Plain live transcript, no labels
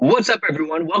What's up,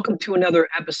 everyone? Welcome to another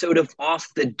episode of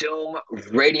Off the Dome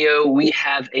Radio. We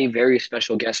have a very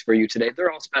special guest for you today.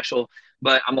 They're all special,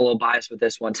 but I'm a little biased with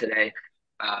this one today.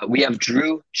 We have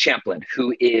Drew Champlin,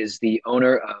 who is the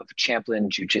owner of Champlin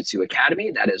Jiu-Jitsu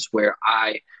Academy. That is where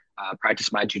I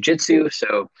practice my jiu-jitsu.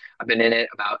 So I've been in it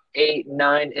about 8,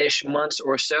 9-ish months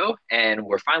or so, and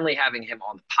we're finally having him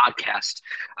on the podcast.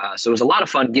 So it was a lot of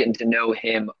fun getting to know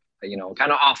him,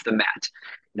 kind of off the mat.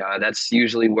 That's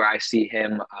usually where I see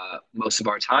him most of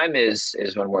our time is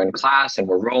when we're in class and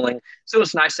we're rolling. So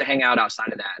it's nice to hang out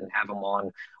outside of that and have him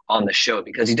on the show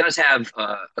because he does have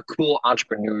a cool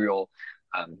entrepreneurial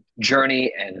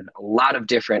journey and a lot of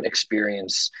different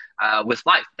experience with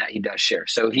life that he does share.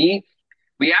 So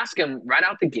we ask him right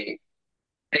out the gate,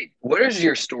 hey, where does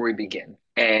your story begin?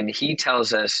 And he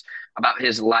tells us about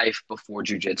his life before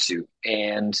jujitsu.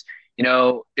 And,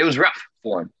 it was rough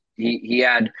for him. He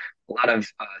had a lot of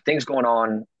things going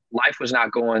on. Life was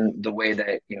not going the way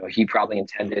that, he probably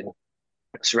intended,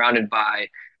 surrounded by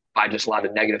just a lot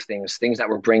of negative things that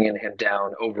were bringing him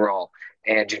down overall.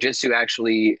 And jujitsu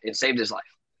actually, it saved his life.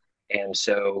 And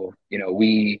so,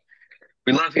 we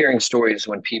love hearing stories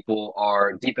when people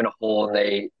are deep in a hole and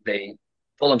they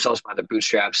pull themselves by the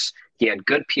bootstraps. He had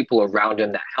good people around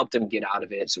him that helped him get out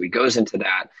of it. So he goes into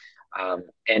that,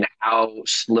 and how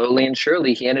slowly and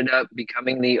surely he ended up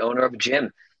becoming the owner of a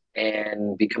gym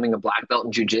and becoming a black belt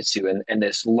in jujitsu, and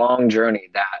this long journey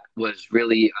that was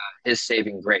really his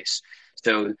saving grace.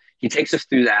 So he takes us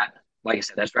through that. Like I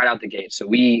said, that's right out the gate. So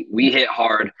we hit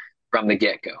hard from the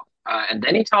get go, and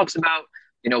then he talks about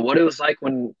what it was like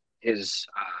when his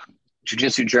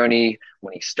jiu-jitsu journey,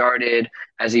 when he started,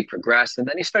 as he progressed, and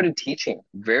then he started teaching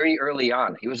very early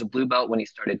on. He was a blue belt when he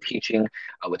started teaching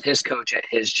with his coach at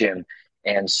his gym,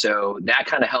 and so that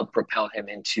kind of helped propel him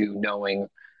into knowing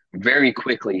very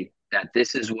quickly that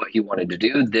this is what he wanted to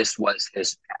do. This was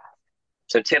his path.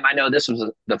 So Tim, I know this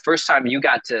was the first time you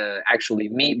got to actually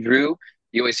meet Drew.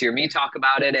 You always hear me talk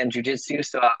about it and jujitsu,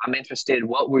 so I'm interested.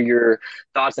 What were your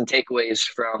thoughts and takeaways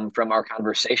from our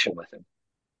conversation with him?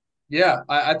 Yeah,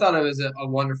 I thought it was a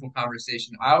wonderful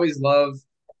conversation. I always love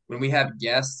when we have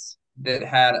guests that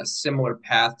had a similar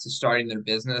path to starting their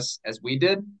business as we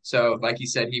did. So, like you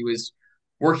said, he was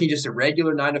working just a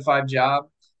regular 9 to 5 job,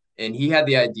 and he had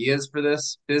the ideas for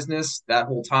this business that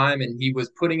whole time, and he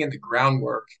was putting in the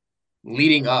groundwork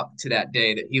leading up to that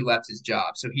day that he left his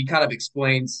job. So he kind of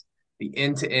explains the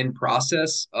end-to-end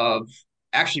process of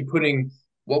actually putting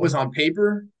what was on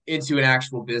paper into an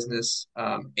actual business,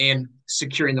 and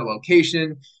securing the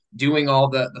location, doing all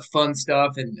the fun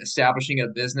stuff and establishing a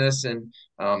business. And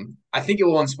I think it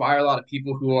will inspire a lot of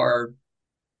people who are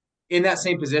in that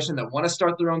same position that want to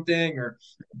start their own thing or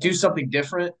do something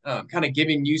different, kind of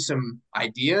giving you some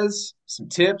ideas, some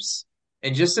tips,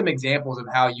 and just some examples of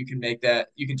how you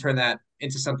can turn that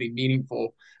into something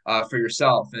meaningful for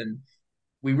yourself. And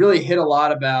we really hit a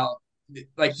lot about,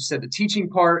 like you said, the teaching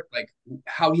part, like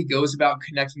how he goes about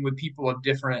connecting with people of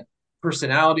different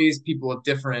personalities, people of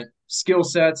different skill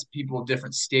sets, people of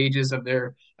different stages of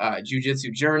their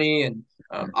jujitsu journey. And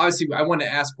obviously, I want to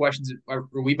ask questions, or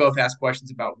we both ask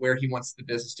questions about where he wants the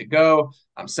business to go,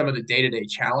 some of the day to day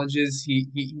challenges he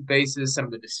faces, some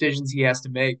of the decisions he has to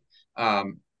make.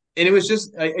 And it was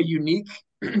just a unique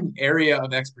area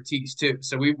of expertise, too.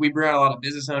 So we bring out a lot of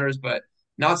business owners, but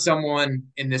not someone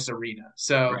in this arena.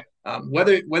 So Right.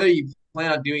 whether you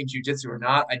plan on doing jujitsu or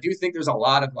not, I do think there's a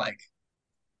lot of like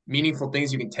meaningful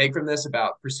things you can take from this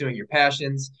about pursuing your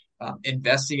passions,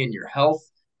 investing in your health,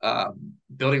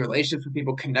 building relationships with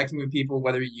people, connecting with people.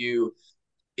 Whether you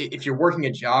if you're working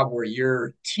a job where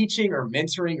you're teaching or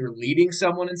mentoring or leading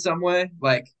someone in some way,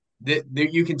 like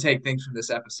you can take things from this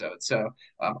episode. So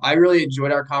I really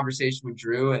enjoyed our conversation with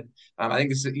Drew, and I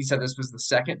think he said this was the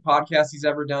second podcast he's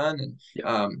ever done, and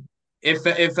Yep.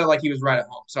 it felt like he was right at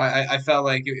home. So I felt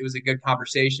like it was a good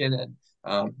conversation,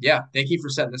 and yeah, thank you for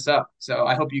setting this up. So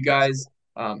I hope you guys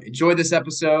enjoy this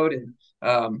episode, and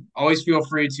always feel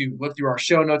free to look through our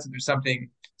show notes if there's something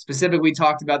specific we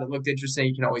talked about that looked interesting.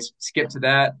 You can always skip to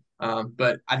that.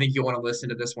 But I think you'll want to listen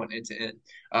to this one end to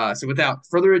end. So without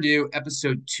further ado,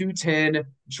 episode 210,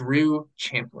 Drew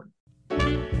Champlin.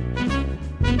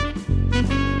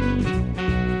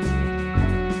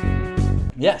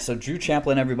 Yeah, so Drew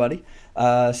Champlin, everybody.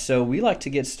 So we like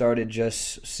to get started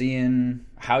just seeing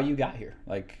how you got here,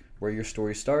 like where your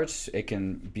story starts. It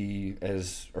can be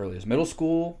as early as middle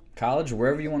school, college,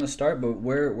 wherever you want to start. But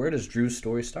where does Drew's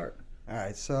story start? All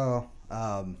right, so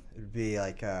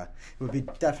it would be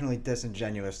definitely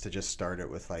disingenuous to just start it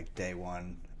with like day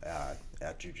one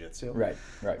at jujitsu. Right,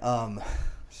 right.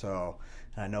 So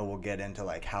And I know we'll get into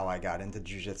like how I got into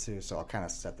jiu-jitsu, so I'll kind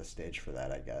of set the stage for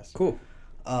that, I guess. Cool.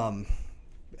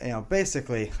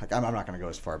 Basically, like I'm not going to go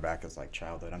as far back as like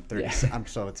childhood. I'm 30. Yeah.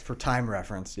 So it's for time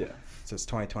reference. Yeah. So it's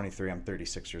 2023. I'm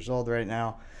 36 years old right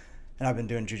now, and I've been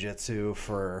doing jiu-jitsu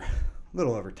for a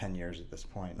little over 10 years at this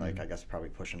point. Like I guess probably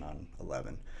pushing on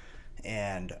 11.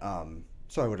 And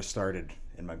so I would have started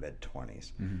in my mid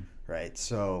 20s, right?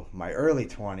 So my early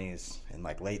 20s and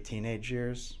like late teenage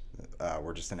years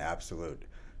were just an absolute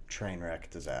train wreck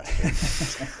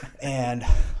disaster. And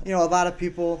a lot of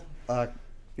people,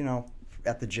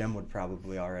 at the gym would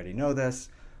probably already know this,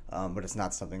 but it's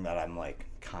not something that I'm like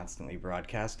constantly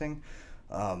broadcasting.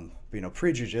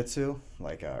 Pre-jiu-jitsu,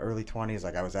 like early 20s,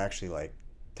 like I was actually like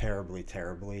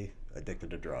terribly addicted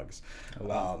to drugs. Oh,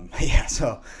 wow.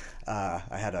 So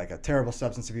I had like a terrible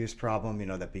substance abuse problem,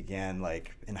 that began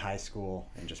like in high school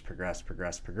and just progressed.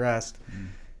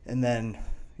 And then,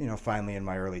 finally in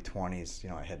my early 20s,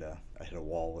 I hit a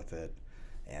wall with it,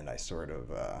 and I sort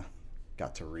of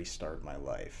got to restart my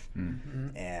life.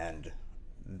 And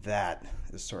that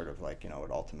is sort of like, it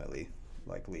ultimately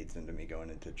like leads into me going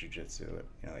into jiu-jitsu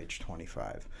at, age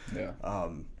 25. Yeah.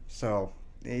 So,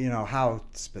 how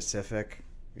specific,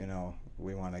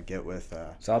 we want to get with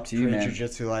it's up to you, man.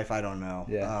 Jiu-jitsu life, I don't know.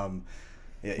 Yeah.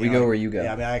 We go where you go.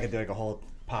 Yeah, I mean, I could do like a whole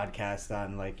podcast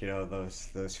on like,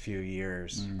 those few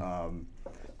years.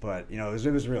 But,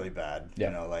 it was really bad,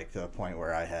 like to the point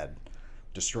where I had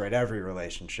destroyed every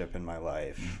relationship in my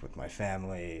life with my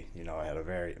family. I had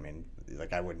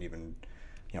I wouldn't even,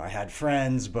 I had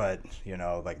friends, but,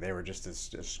 like they were just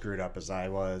as screwed up as I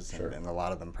was. Sure. And a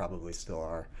lot of them probably still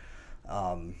are.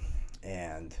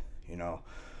 And,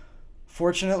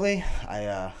 fortunately,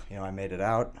 I made it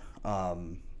out.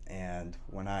 And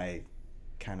when I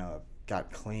kind of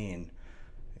got clean,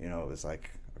 it was like,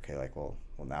 okay, like, well,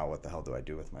 now what the hell do I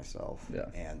do with myself? Yeah.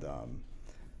 And,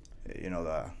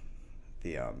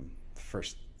 the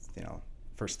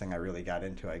first thing I really got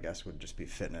into, I guess, would just be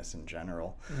fitness in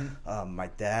general. My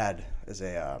dad is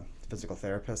a physical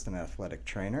therapist and athletic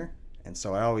trainer, and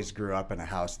so I always grew up in a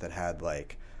house that had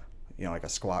like a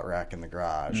squat rack in the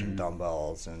garage and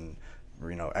dumbbells and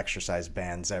exercise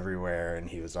bands everywhere, and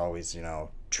he was always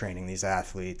training these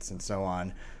athletes and so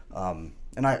on.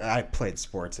 And I played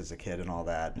sports as a kid and all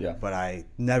that, but I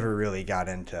never really got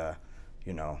into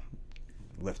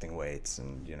lifting weights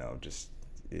and just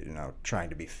trying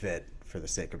to be fit for the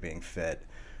sake of being fit,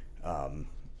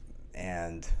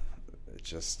 and it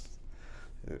just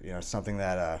something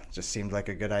that just seemed like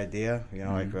a good idea.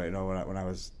 Like when I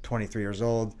was 23 years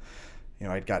old,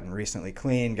 I'd gotten recently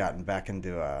clean, got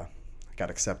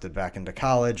accepted back into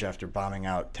college after bombing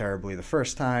out terribly the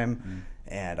first time,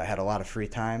 and I had a lot of free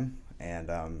time, and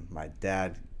my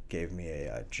dad gave me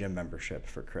a gym membership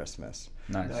for Christmas.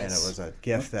 Nice. And it was a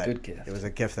gift Good gift. It was a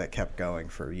gift that kept going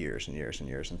for years and years and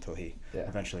years until he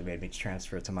eventually made me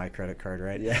transfer it to my credit card,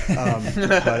 right? Yeah.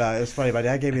 But it was funny. My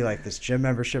dad gave me like this gym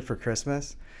membership for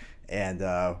Christmas, and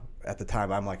at the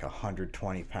time I'm like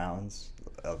 120 pounds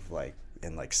of like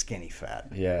skinny fat.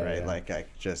 Yeah. Right. Yeah. Like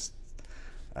just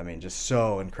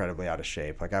so incredibly out of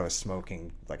shape. Like I was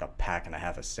smoking like a pack and a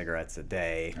half of cigarettes a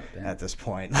day at this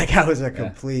point. Like I was a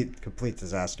complete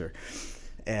disaster.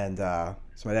 And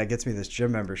so my dad gets me this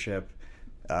gym membership.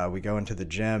 We go into the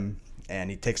gym, and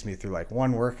he takes me through like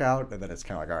one workout, and then it's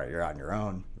kind of like, all right, you're on your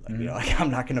own. Like, I'm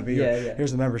not going to be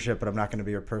here's the membership, but I'm not going to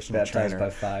be your personal Baptized trainer. by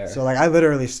fire. So like I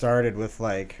literally started with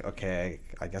like, okay,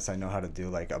 I guess I know how to do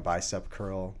like a bicep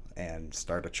curl and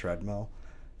start a treadmill.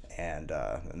 And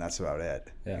that's about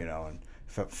it, and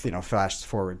fast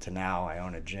forward to now, I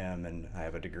own a gym and I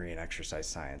have a degree in exercise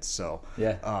science. So,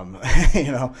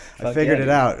 I figured it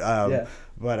out.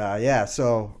 But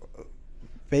so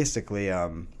basically,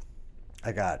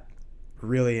 I got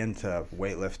really into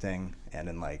weightlifting, and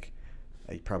in like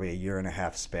probably a year and a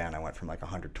half span, I went from like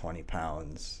 120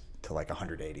 pounds to like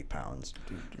 180 pounds.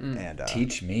 Dude, and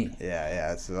teach me.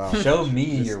 Yeah. Show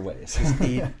me your ways. Just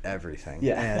eat everything.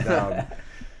 Yeah. And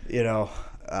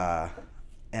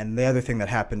and the other thing that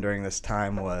happened during this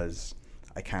time was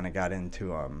I kind of got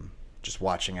into just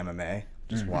watching MMA,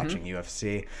 just watching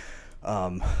UFC.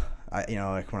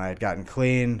 Like when I had gotten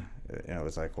clean, it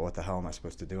was like, well, what the hell am I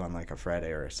supposed to do on like a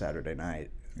Friday or a Saturday night?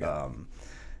 Yeah.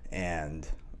 And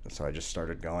so I just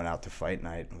started going out to fight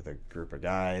night with a group of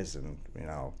guys, and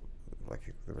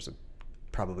like there was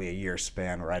probably a year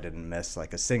span where I didn't miss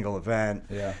like a single event.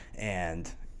 Yeah.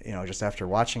 And just after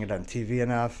watching it on TV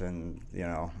enough, and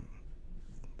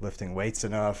lifting weights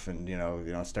enough, and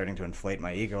starting to inflate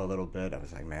my ego a little bit, I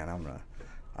was like, man, I'm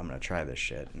gonna try this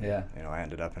shit. And, I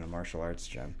ended up in a martial arts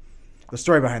gym. the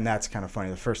story behind that's kind of funny.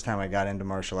 The first time I got into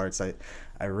martial arts, I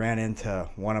ran into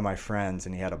one of my friends,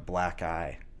 and he had a black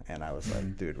eye. And I was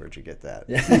like, dude, where'd you get that?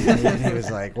 Yeah. And he was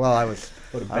like, well, I was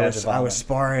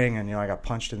sparring, and I got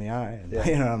punched in the eye.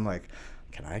 And I'm like,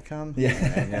 can I come? Yeah.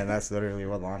 And that's literally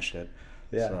what launched it.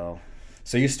 Yeah.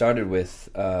 So you started with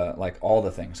like all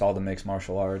the things, all the mixed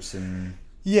martial arts and.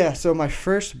 Yeah. So my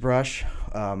first brush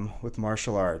with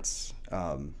martial arts,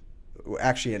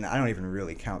 actually, and I don't even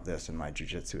really count this in my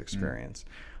jiu-jitsu experience.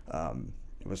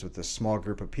 It was with this small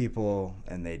group of people,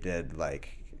 and they did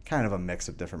like kind of a mix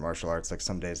of different martial arts. Like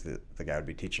some days the guy would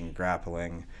be teaching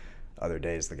grappling, other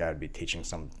days the guy would be teaching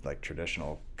some like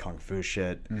traditional kung fu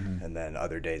shit, and then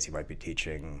other days he might be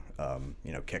teaching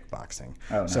kickboxing.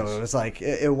 Oh, nice. So it was like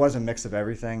it was a mix of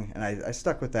everything, and I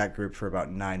stuck with that group for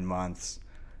about 9 months,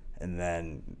 and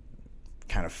then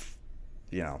kind of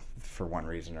for one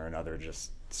reason or another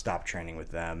just stopped training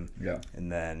with them. Yeah.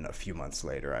 And then a few months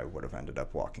later I would have ended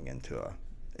up walking into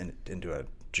a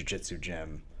jiu-jitsu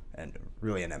gym, and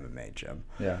really an MMA gym.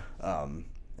 Yeah.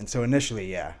 And so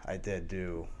initially, I did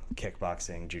do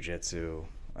kickboxing, jiu-jitsu.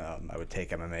 I would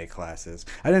take MMA classes.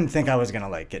 I didn't think I was going to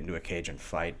like get into a cage and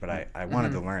fight, but I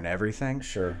wanted to learn everything.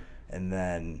 Sure. And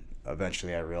then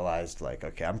eventually I realized like,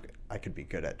 okay, I could be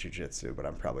good at jiu-jitsu, but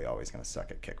I'm probably always going to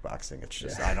suck at kickboxing. It's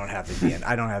just I don't have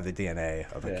the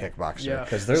DNA of a kickboxer. Yeah,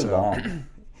 because they're long.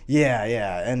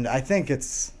 Yeah. And I think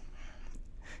it's,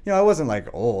 I wasn't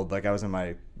like old, like I was in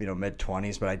my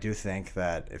mid-20s, but I do think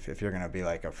that if you're gonna be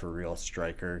like a for real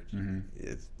striker,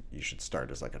 you should start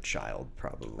as like a child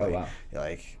probably. Oh wow!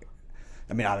 Like,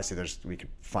 I mean, obviously we could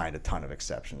find a ton of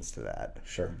exceptions to that.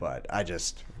 Sure. But I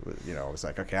just was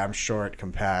like, okay, I'm short,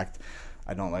 compact.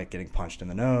 I don't like getting punched in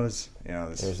the nose.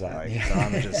 There's that. Like, so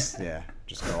I'm just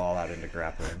go all out into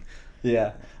grappling.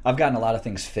 Yeah, I've gotten a lot of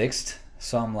things fixed.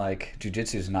 So I'm like,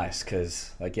 jiu-jitsu is nice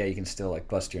because, like, you can still, like,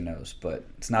 bust your nose, but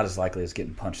it's not as likely as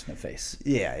getting punched in the face.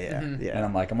 Yeah. And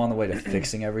I'm like, I'm on the way to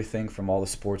fixing everything from all the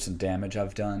sports and damage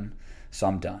I've done, so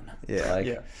I'm done.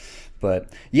 Yeah.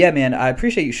 But, yeah, man, I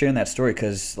appreciate you sharing that story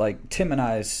because, like, Tim and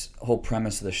I's whole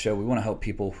premise of the show, we want to help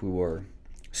people who are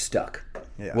stuck,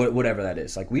 whatever that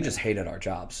is. Like, we just hated our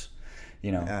jobs.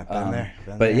 Been there.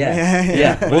 But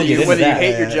whether you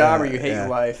hate your job or you hate your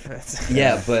life.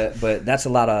 but that's a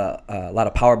lot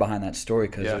of power behind that story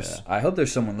because I hope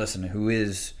there's someone listening who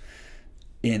is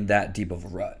in that deep of a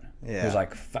rut. Yeah. Who's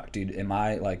like, fuck, dude, am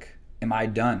I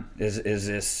done?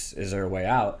 Is there a way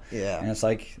out? Yeah. And it's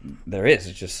like there is.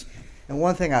 It's just. And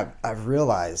one thing I've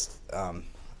realized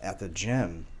at the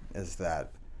gym is that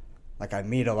like I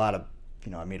meet a lot of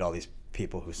I meet all these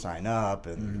people who sign up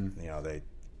and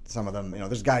some of them,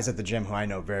 there's guys at the gym who I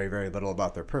know very, very little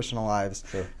about their personal lives.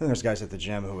 Sure. And there's guys at the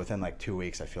gym who within like 2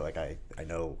 weeks, I feel like I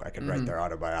know I could write their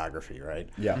autobiography, right?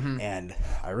 Yeah. And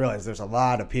I realize there's a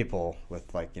lot of people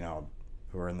with like,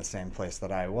 who are in the same place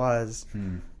that I was.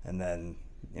 And then,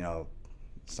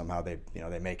 somehow they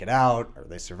make it out or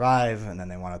they survive and then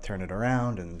they want to turn it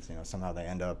around and, somehow they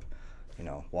end up,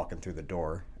 walking through the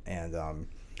door. And,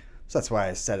 so that's why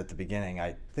I said at the beginning,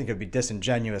 I think it'd be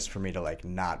disingenuous for me to like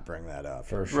not bring that up.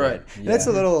 For sure. Right. And it's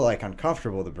a little like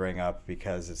uncomfortable to bring up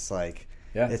because it's like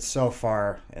it's so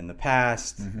far in the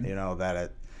past,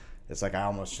 that it's like I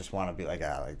almost just want to be like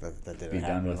that didn't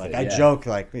happen. Like I joke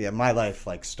like my life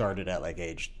like started at like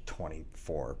age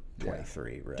 24,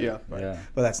 23, right? Yeah.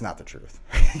 But that's not the truth.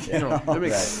 That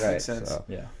makes sense. So.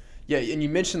 Yeah, and you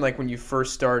mentioned like when you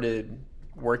first started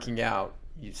working out,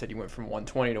 you said you went from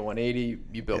 120 to 180.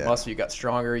 You built muscle. You got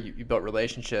stronger. You built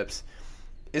relationships.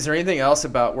 Is there anything else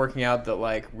about working out that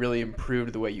like really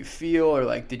improved the way you feel, or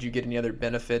like did you get any other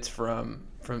benefits from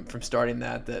starting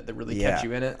that really kept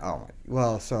you in it? Oh,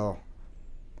 well, so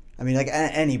I mean, like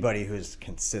anybody who's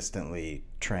consistently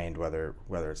trained, whether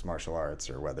it's martial arts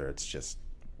or whether it's just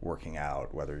working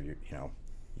out, whether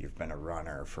you've been a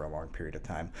runner for a long period of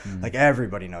time, like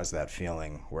everybody knows that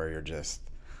feeling where you're just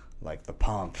like the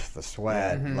pump, the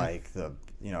sweat, like the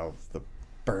the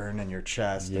burn in your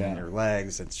chest and in your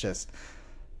legs. It's just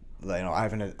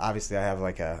obviously I have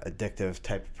like a addictive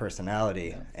type of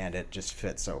personality, and it just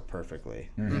fits so perfectly.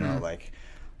 Like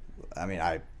I mean,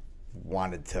 it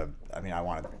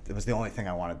was the only thing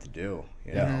I wanted to do.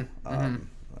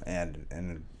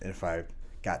 And if I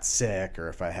got sick or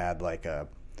if I had like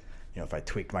if I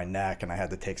tweaked my neck and I had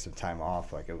to take some time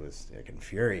off, like it was like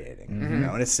infuriating, and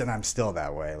I'm still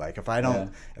that way. Like if I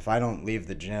don't leave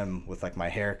the gym with like my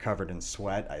hair covered in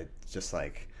sweat, I just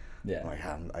like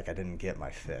I didn't get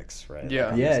my fix, right? Yeah.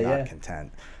 Like, I'm just not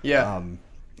content. Yeah.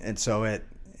 And so it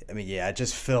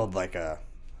just filled like a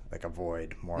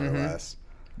void more or less.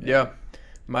 Yeah.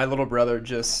 My little brother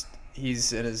just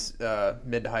he's in his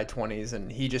mid to high 20s,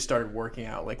 and he just started working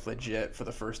out like legit for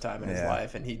the first time in his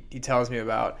life. And he tells me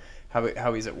about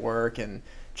how he's at work, and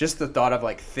just the thought of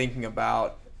like thinking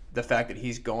about the fact that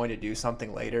he's going to do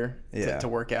something later to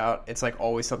work out. It's like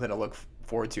always something to look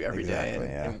forward to every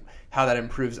day, and how that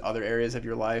improves other areas of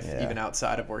your life, even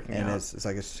outside of working out. And it's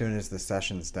like as soon as the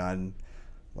session's done,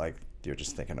 like you're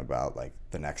just thinking about like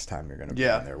the next time you're going to be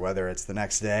in there, whether it's the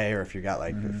next day or if you got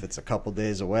like if it's a couple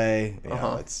days away, you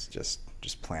know, it's just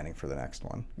planning for the next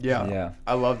one. Yeah.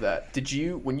 I love that. Did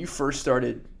you, when you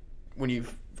transitioned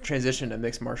to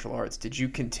mixed martial arts, did you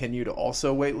continue to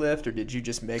also weightlift, or did you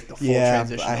just make the full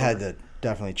transition? I had to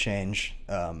definitely change.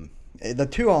 The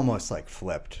two almost like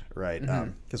flipped, right?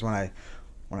 Because when I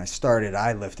started,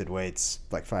 I lifted weights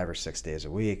like 5 or 6 days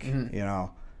a week, you know,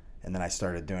 and then I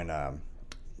started doing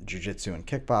Jiu-Jitsu and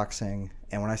kickboxing.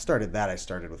 And when I started that, I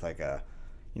started with like a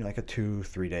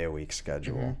 2-3 day a week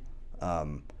schedule.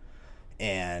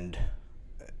 And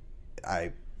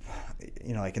I,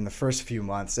 you know, like in the first few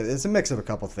months, it's a mix of a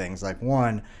couple things. Like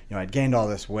one, you know, I'd gained all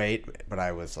this weight, but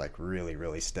I was like really,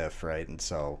 really stiff, right? And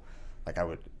so like I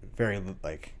would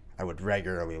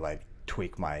regularly like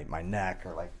tweak my neck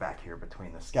or like back here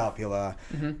between the scapula,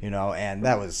 you know, and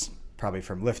that was probably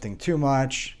from lifting too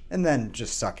much and then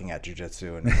just sucking at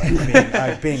jiu-jitsu and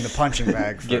like being the punching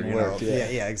bag for, you know,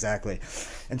 yeah, exactly.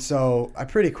 And so I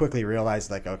pretty quickly realized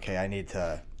like, okay, I need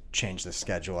to change the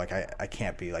schedule. Like I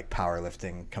can't be like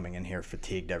powerlifting, coming in here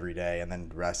fatigued every day, and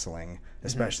then wrestling,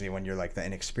 especially when you're like the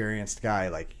inexperienced guy.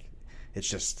 Like it's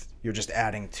just, you're just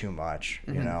adding too much,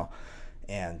 you know.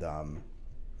 And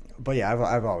but yeah,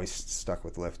 I've always stuck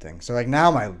with lifting. So like now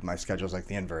my schedule's like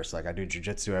the inverse. Like I do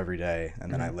jiu-jitsu every day,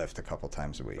 and then I lift a couple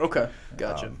times a week. Okay,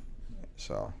 gotcha.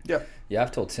 So yeah,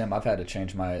 I've told Tim I've had to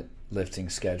change my lifting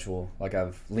schedule. Like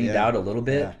I've leaned out a little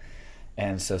bit,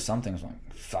 and so some things I'm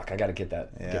like, fuck, I got to get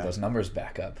those numbers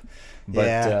back up.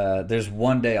 But there's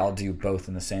one day I'll do both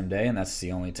in the same day, and that's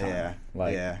the only time.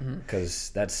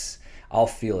 Because I'll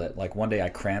feel it. Like one day I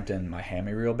cramped in my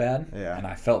hammy real bad, and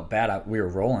I felt bad. We were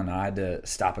rolling, and I had to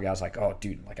stop a guy. I was like, "Oh,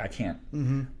 dude, like I can't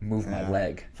move my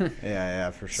leg."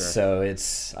 For sure. So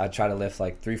I try to lift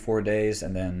like 3-4 days,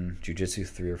 and then jiu-jitsu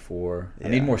 3 or 4. I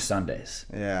need more Sundays.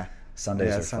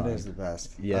 Sundays are fun. Sundays the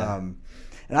best. And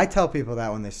I tell people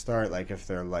that when they start, like if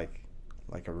they're like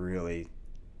a really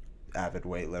avid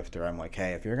weightlifter, I'm like,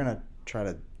 hey, if you're gonna try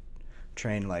to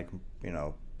train like, you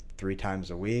know, 3 times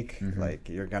a week, like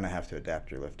you're gonna have to adapt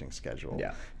your lifting schedule.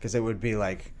 Because it would be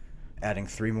like adding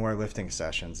 3 more lifting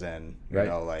sessions in, you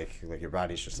know, like your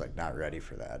body's just like not ready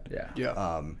for that.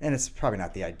 And it's probably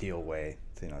not the ideal way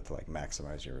to, you know, to like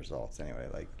maximize your results anyway.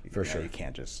 Like for sure, you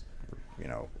can't just, you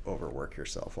know, overwork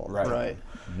yourself all the time. Right.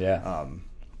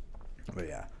 But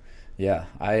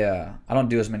I don't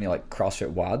do as many like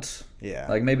CrossFit WODs.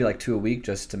 Like maybe like 2 a week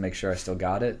just to make sure I still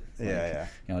got it. Like,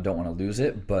 you know, don't want to lose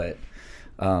it. But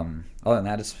other than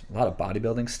that, it's a lot of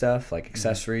bodybuilding stuff, like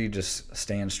accessory, just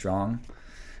staying strong,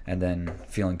 and then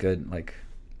feeling good. Like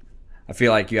I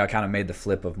feel like I kind of made the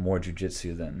flip of more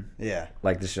jiu-jitsu than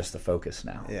like this is just the focus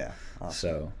now. Awesome.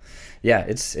 So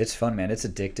it's fun, man. It's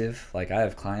addictive. Like I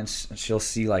have clients, she'll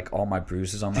see like all my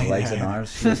bruises on my legs and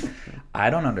arms. She goes, I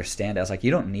don't understand it. I was like,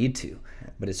 you don't need to,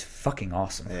 but it's fucking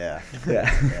awesome.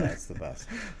 It's the best.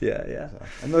 So,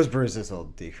 and those bruises will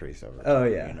decrease over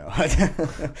time. You know.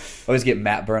 I always get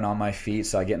mat burn on my feet,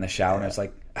 so I get in the shower and it's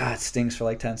like, it stings for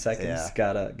like 10 seconds.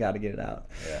 Gotta get it out.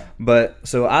 But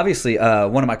so obviously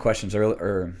one of my questions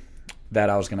earlier that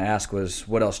I was going to ask was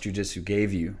what else jiu-jitsu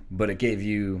gave you, but it gave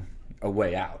you a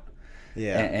way out.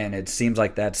 And it seems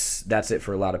like that's it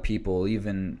for a lot of people,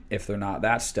 even if they're not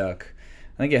that stuck.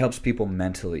 I think it helps people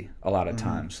mentally a lot of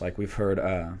times. Like we've heard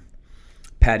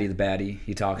Patty the Batty,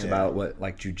 he talks about what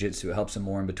like jiu-jitsu, it helps him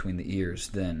more in between the ears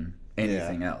than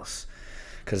anything else.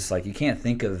 Because like you can't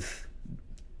think of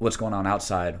what's going on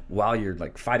outside while you're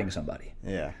like fighting somebody.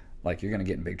 Like you're going to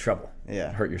get in big trouble.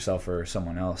 Hurt yourself or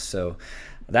someone else. So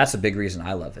that's a big reason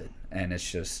I love it. And it's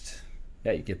just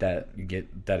you get that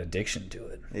addiction to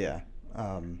it.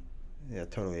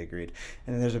 Totally agreed.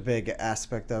 And there's a big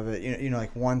aspect of it. You know,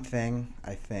 like one thing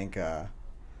I think that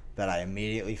I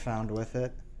immediately found with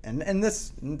it, and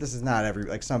this is not every,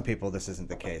 like some people this isn't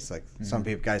the case. Like some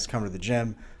people, guys come to the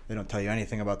gym, they don't tell you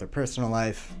anything about their personal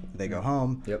life. They go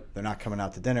home. They're not coming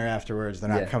out to dinner afterwards. They're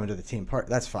not coming to the team party.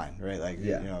 That's fine, right? Like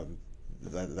you know,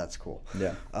 that's cool.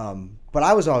 But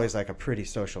I was always like a pretty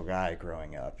social guy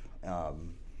growing up,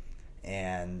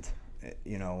 and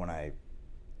you know when I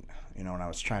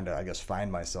was trying to, I guess,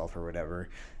 find myself or whatever,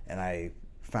 and I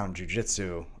found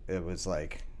jiu-jitsu, it was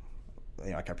like,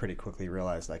 you know, like I pretty quickly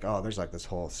realized like, oh, there's like this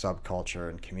whole subculture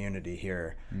and community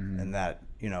here, and that,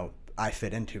 you know, I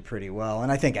fit into pretty well,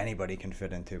 and I think anybody can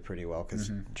fit into pretty well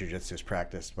because jiu-jitsu is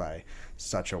practiced by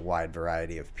such a wide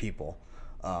variety of people.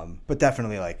 But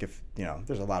definitely, like, if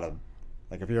there's a lot of,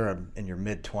 like, if you're in your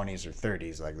mid 20s or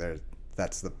 30s, like,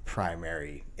 that's the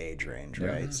primary age range,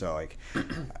 right? So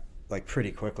like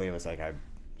pretty quickly it was like I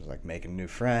was like making new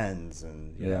friends,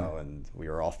 and you know, and we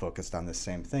were all focused on the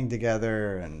same thing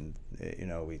together, and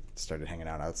we started hanging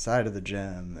out outside of the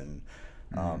gym, and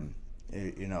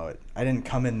I didn't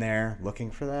come in there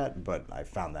looking for that, but I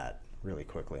found that really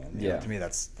quickly, and to me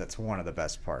that's one of the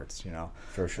best parts,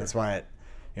 For sure. That's why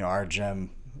our gym,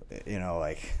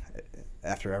 like,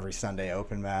 after every Sunday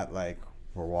open mat, like,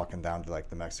 we're walking down to, like,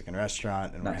 the Mexican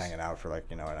restaurant, and we're hanging out for, like,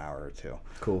 an hour or two.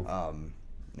 Cool.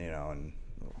 And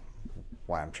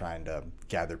why I'm trying to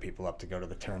gather people up to go to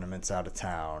the tournaments out of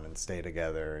town and stay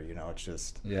together. It's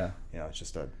just it's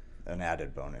just an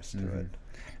added bonus to it.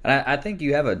 And I think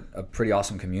you have a pretty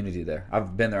awesome community there.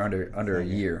 I've been there under a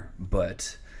year,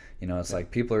 but it's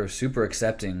like people are super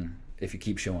accepting if you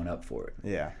keep showing up for it.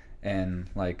 Yeah. And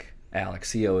like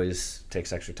Alex, he always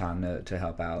takes extra time to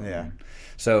help out. Yeah.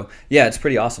 So it's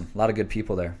pretty awesome. A lot of good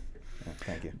people there. Yeah,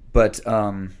 thank you. But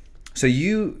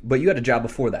you had a job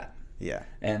before that. Yeah.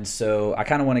 And so I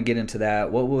kind of want to get into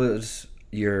that. What was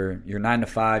your 9 to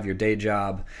 5, your day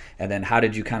job, and then how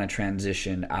did you kind of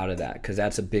transition out of that? Because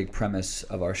that's a big premise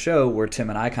of our show, where Tim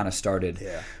and I kind of started.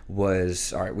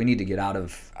 Was, all right, we need to get out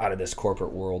of this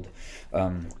corporate world.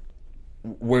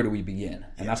 Where do we begin?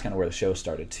 And that's kind of where the show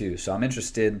started too. So I'm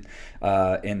interested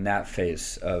in that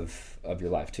phase of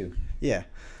your life too. Yeah.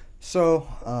 So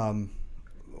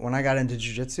when I got into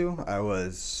jiu-jitsu, I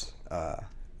was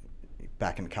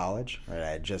back in college, right?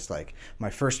 I had just, like, my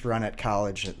first run at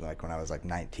college, like when I was like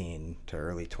 19 to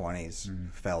early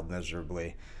 20s, failed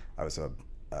miserably. I was a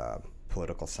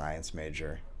political science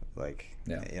major, like,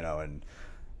 and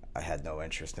I had no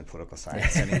interest in political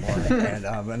science anymore.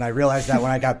 And I realized that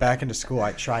when I got back into school,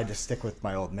 I tried to stick with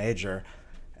my old major,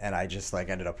 and I just, like,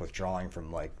 ended up withdrawing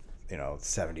from, like,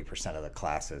 70% of the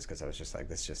classes, because I was just like,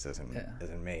 this just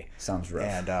isn't me. Sounds rough.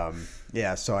 And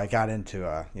so I got into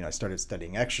I started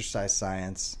studying exercise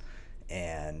science,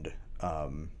 and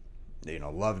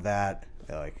loved that.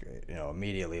 Like,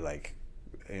 immediately, like,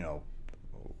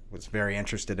 was very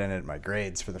interested in it. My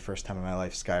grades for the first time in my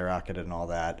life skyrocketed and all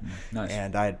that. Nice.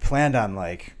 And I had planned on,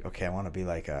 like, okay, I want to be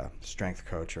like a strength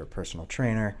coach or a personal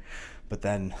trainer, but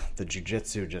then the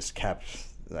jiu-jitsu just kept,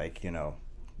 like,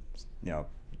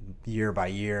 year by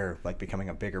year, like, becoming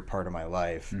a bigger part of my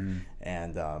life.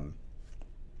 And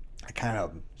I kind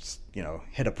of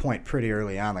hit a point pretty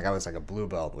early on. Like, I was like a blue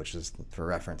belt, which is, for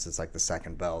reference, it's like the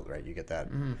second belt, right? You get that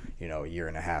a year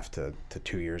and a half to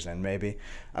 2 years in, maybe.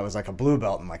 I was like a blue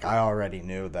belt, and, like, I already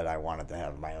knew that I wanted to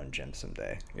have my own gym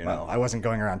someday. Wow. I wasn't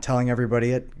going around telling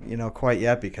everybody it quite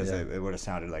yet, because it would have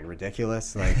sounded like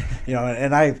ridiculous, like,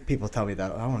 and people tell me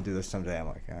that, I want to do this someday. I'm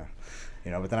like,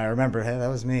 but then I remember, hey, that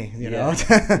was me, know?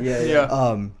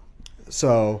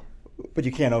 So, but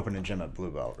you can't open a gym at blue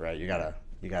belt, right? You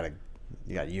got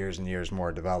years and years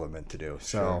more development to do.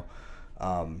 So,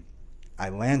 I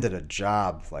landed a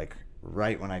job, like,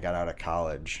 right when I got out of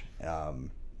college, and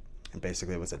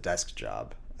basically it was a desk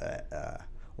job,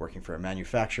 working for a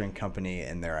manufacturing company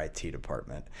in their IT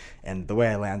department. And the way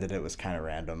I landed it was kind of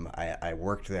random. I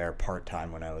worked there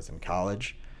part-time when I was in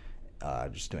college,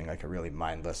 just doing, like, a really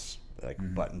mindless, like,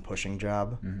 button pushing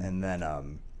job. And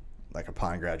then like,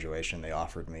 upon graduation, they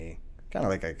offered me kind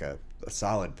of like a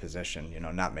solid position,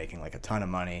 not making, like, a ton of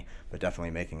money, but definitely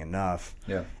making enough.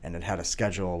 And it had a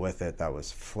schedule with it that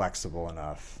was flexible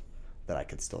enough that I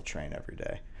could still train every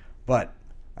day, but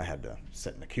I had to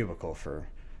sit in a cubicle for,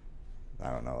 I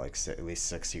don't know, like, at least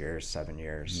 6 years, 7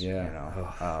 years. But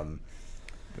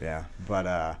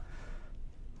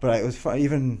it was fun.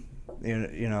 Even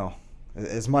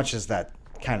as much as that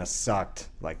kind of sucked,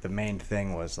 like, the main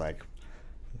thing was, like,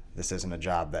 this isn't a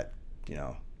job that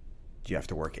you have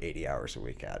to work 80 hours a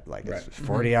week at. Like, it's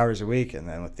 40 hours a week, and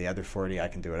then with the other 40 I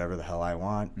can do whatever the hell I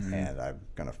want, and I'm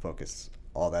gonna focus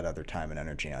all that other time and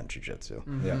energy on jiu-jitsu.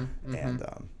 And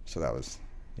so that was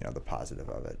the positive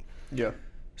of it.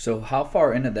 So how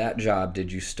far into that job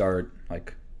did you start,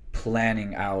 like,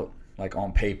 planning out, like,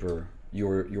 on paper,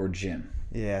 your gym?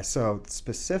 So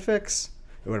specifics,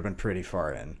 it would have been pretty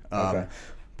far in.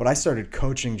 But I started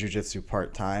coaching jiu-jitsu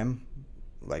part-time,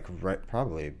 like,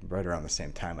 probably right around the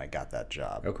same time I got that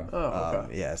job.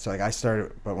 So, like,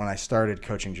 but when I started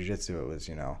coaching jiu-jitsu, it was,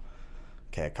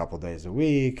 a couple days a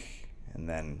week, and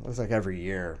then it was like every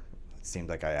year it seemed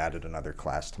like I added another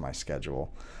class to my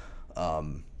schedule.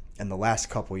 And the last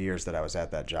couple years that I was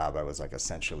at that job, I was, like,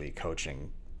 essentially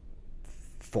coaching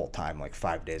full time, like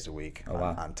 5 days a week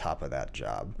on top of that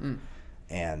job.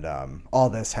 And all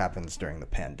this happens during the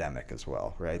pandemic as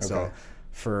well, right? Okay. So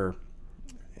for,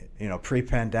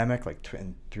 pre-pandemic, like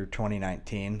through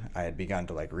 2019, I had begun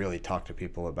to like really talk to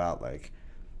people about like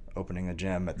opening a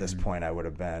gym. At this point, I would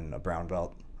have been a brown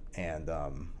belt. And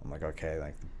I'm like, okay,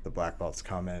 like the black belt's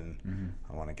coming.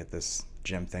 I want to get this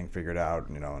gym thing figured out,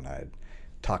 and I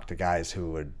talked to guys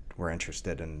who were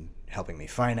interested in helping me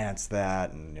finance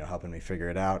that and helping me figure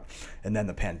it out. And then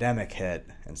the pandemic hit,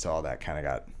 and so all that kind of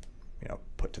got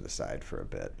put to the side for a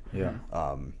bit. Yeah.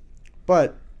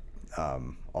 But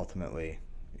ultimately,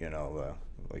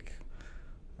 like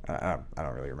I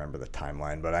don't really remember the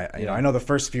timeline, but I know the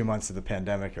first few months of the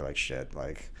pandemic, you're like, shit,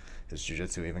 like, is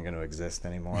jiu-jitsu even going to exist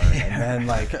anymore? And then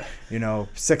like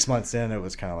 6 months in, it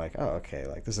was kind of like, oh, okay,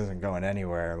 like this isn't going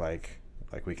anywhere, like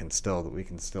we can still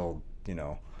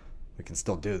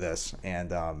do this.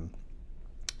 And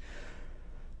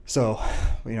so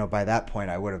by that point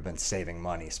I would have been saving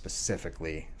money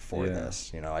specifically for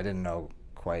this. I didn't know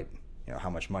quite how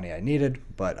much money I needed,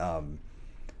 but I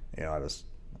was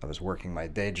working my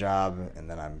day job, and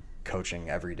then I'm coaching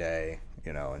every day,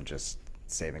 and just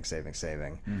saving.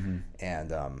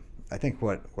 And I think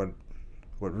what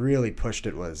really pushed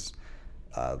it was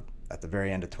at the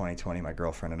very end of 2020, my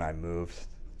girlfriend and I moved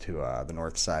to the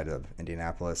north side of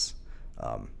Indianapolis,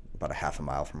 about a half a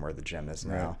mile from where the gym is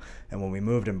now. Right. And when we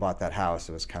moved and bought that house,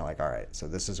 it was kind of like, all right, so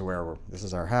this is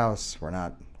our house. We're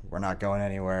not going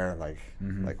anywhere. Like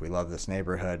we love this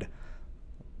neighborhood.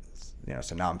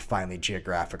 So now I'm finally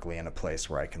geographically in a place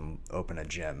where I can open a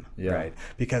gym, right?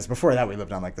 Because before that we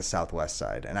lived on like the southwest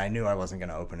side, and I knew I wasn't going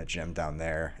to open a gym down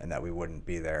there, and that we wouldn't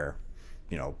be there,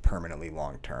 permanently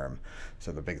long term.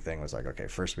 So the big thing was like, okay,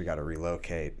 first we got to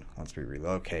relocate. Once we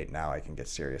relocate, now I can get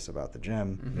serious about the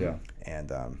gym. Yeah.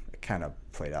 And it kind of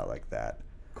played out like that.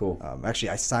 Cool. Actually,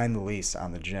 I signed the lease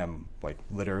on the gym like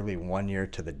literally 1 year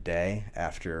to the day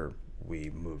after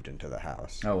we moved into the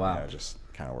house. Oh wow. Just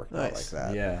kind of worked out like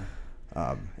that. Yeah.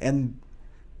 And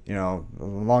the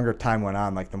longer time went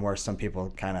on, like the more some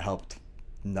people kind of helped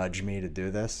nudge me to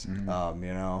do this. Because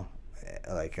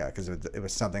it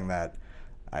was something that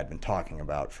I'd been talking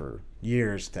about for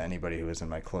years to anybody who was in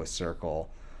my close circle,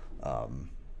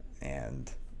 and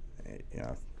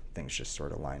things just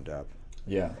sort of lined up.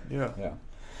 Yeah.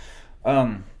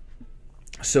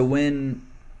 So when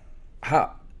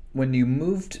you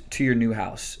moved to your new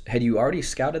house, had you already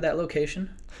scouted that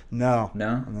location? No.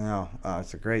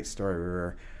 It's a great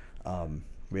story.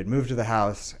 We had moved to the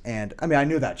house, and I mean, I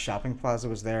knew that shopping plaza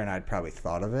was there, and I'd probably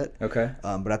thought of it. Okay.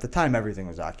 But at the time, everything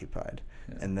was occupied.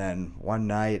 Yeah. And then one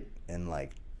night in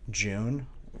like June,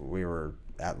 we were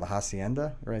at La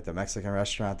Hacienda, right, the Mexican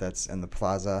restaurant that's in the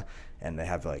plaza, and they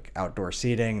have like outdoor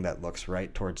seating that looks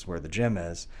right towards where the gym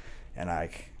is. And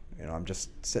I'm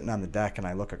just sitting on the deck, and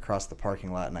I look across the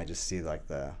parking lot, and I just see like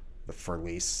the for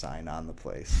lease sign on the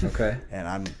place. Okay. And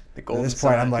I'm at this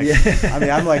point, I'm like,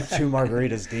 I'm like 2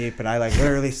 margaritas deep, and I like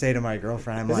literally say to my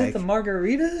girlfriend, Is it the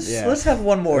margaritas? Yeah. Let's have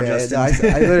one more, Justin. I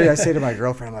say to my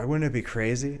girlfriend, I'm like, wouldn't it be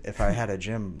crazy if I had a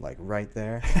gym like right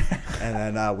there?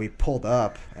 And then we pulled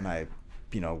up, and I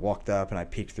walked up, and I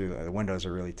peeked through. The windows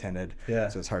are really tinted,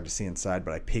 so it's hard to see inside,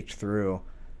 but I peeked through,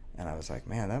 and I was like,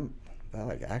 man, that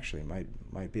like actually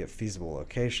might be a feasible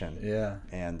location. Yeah.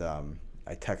 And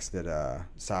I texted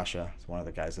Sasha, one of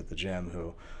the guys at the gym,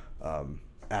 who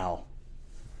Al,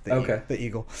 the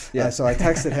Eagle. Yeah. So I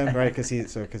texted him, right, because he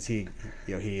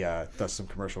does some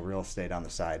commercial real estate on the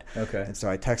side. Okay. And so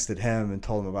I texted him and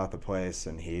told him about the place,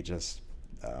 and he just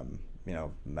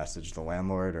messaged the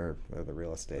landlord or the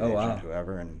real estate agent,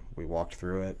 whoever, and we walked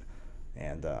through it.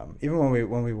 And even when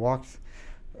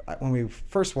we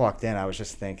first walked in, I was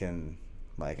just thinking,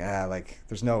 like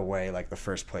there's no way like the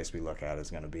first place we look at is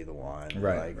going to be the one.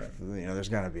 Right. There's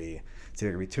going to be, it's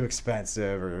either going to be too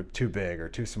expensive or too big or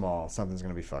too small. Something's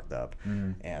going to be fucked up.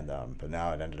 And but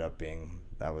now it ended up being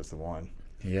that was the one.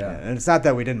 Yeah. And it's not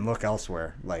that we didn't look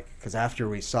elsewhere, like, because after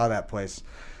we saw that place,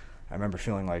 I remember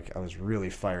feeling like I was really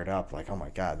fired up, like, oh my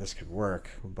God, this could work,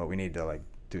 but we need to like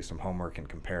do some homework in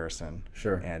comparison.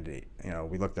 Sure. And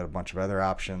we looked at a bunch of other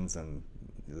options, and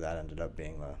that ended up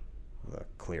being the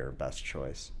clear best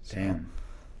choice. So, damn.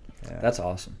 Yeah. That's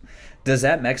awesome. Does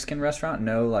that Mexican restaurant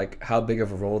know like how big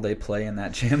of a role they play in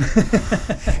that gym?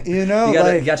 You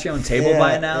got your own table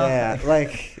by now? Yeah,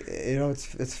 like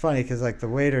it's funny because like the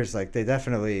waiters, like they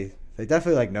definitely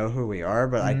like know who we are,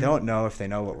 but I don't know if they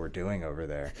know what we're doing over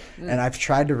there. And I've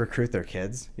tried to recruit their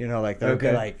kids, like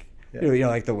they're like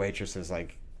like the waitresses,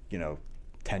 like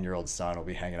 10-year-old son will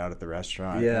be hanging out at the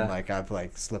restaurant, and like I've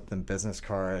like slipped them business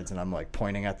cards, and I'm like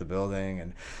pointing at the building,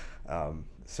 and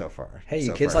So far. Hey, you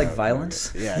so kids far, like no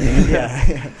violence? good.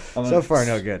 Yeah. I'm So gonna far,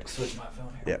 no good. Switch my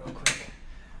phone here Yep. real quick.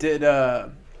 Did I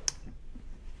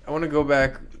want to go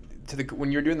back to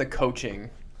when you're doing the coaching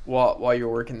while you're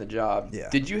working the job? Yeah.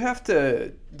 Do you have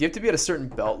to be at a certain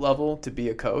belt level to be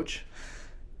a coach?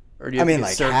 Or do you I mean, to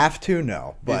like, get have to?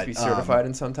 No. do you have But to be certified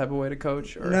in some type of way to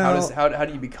coach? Or no. how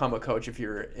do you become a coach if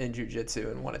you're in jiu-jitsu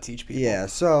and want to teach people? Yeah,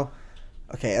 so,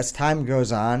 okay, as time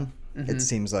goes on, Mm-hmm. it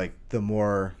seems like the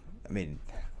more, I mean,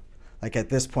 like at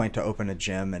this point to open a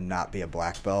gym and not be a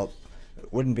black belt,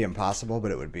 it wouldn't be impossible,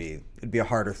 but it'd be a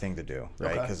harder thing to do,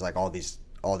 right? Okay. Because like all these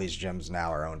gyms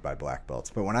now are owned by black belts.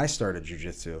 But when I started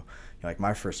jiu-jitsu, like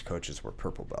my first coaches were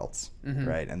purple belts, Mm-hmm.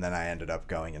 right? And then I ended up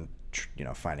going and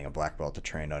finding a black belt to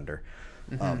train under.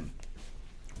 Mm-hmm.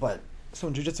 But so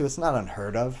in jiu-jitsu, it's not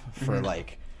unheard of for Mm-hmm.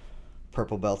 like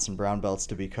purple belts and brown belts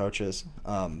to be coaches.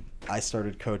 I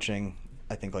started coaching,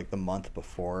 I think, like the month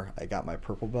before I got my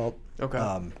purple belt.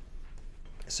 Okay.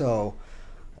 So,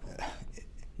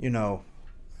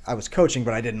 I was coaching,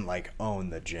 but I didn't like own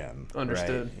the gym.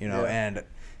 Understood. Right? Yeah. And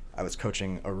I was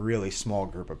coaching a really small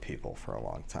group of people for a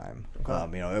long time.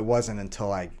 Okay. It wasn't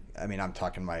until I'm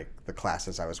talking the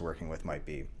classes I was working with might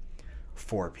be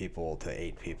 4 people to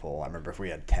 8 people. I remember if we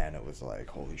had 10, it was like,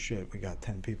 holy shit, we got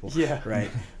 10 people. Yeah. Right.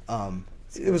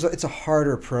 It's a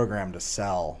harder program to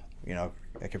sell.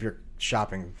 Like if you're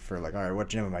shopping for like, all right, what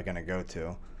gym am I going to go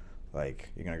to? Like,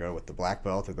 you're going to go with the black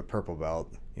belt or the purple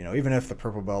belt. Even if the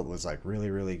purple belt was like really,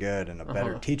 really good and a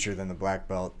better teacher than the black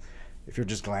belt, if you're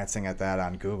just glancing at that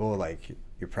on Google, like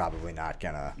you're probably not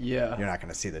gonna, Yeah. you're not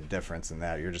gonna see the difference in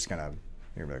that. You're gonna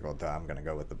be like, well, duh, I'm gonna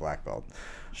go with the black belt.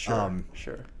 Sure.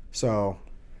 Sure. So,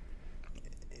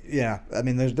 yeah, I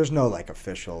mean, there's no like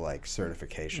official like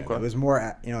certification. Okay. It was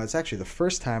more, it's actually the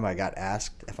first time I got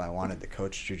asked if I wanted to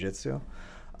coach jiu-jitsu.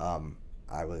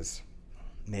 I was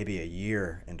maybe a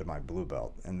year into my blue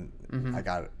belt, and Mm-hmm. I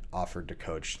got offered to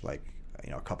coach like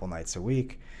a couple nights a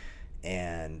week,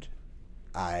 and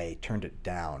I turned it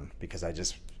down because I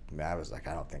was like,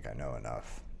 I don't think I know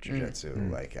enough jiu-jitsu.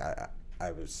 Mm. Like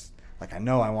I was like, I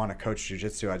know I want to coach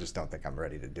jiu-jitsu, I just don't think I'm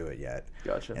ready to do it yet.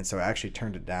 Gotcha. And so I actually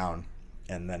turned it down,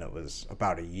 and then it was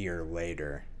about a year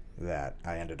later that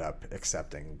I ended up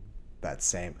accepting that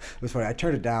same. It was funny. I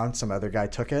turned it down. Some other guy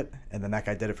took it, and then that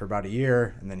guy did it for about a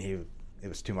year, and then it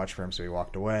was too much for him, so he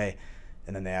walked away.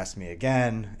 And then they asked me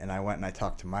again, and I went and I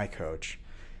talked to my coach,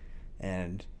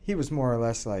 and he was more or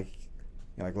less like,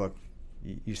 look,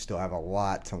 you still have a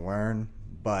lot to learn,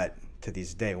 but to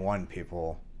these day one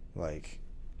people, like,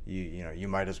 you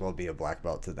might as well be a black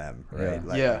belt to them, right?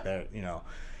 Yeah. Like, Yeah.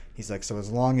 He's like, so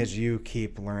as long as you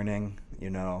keep learning,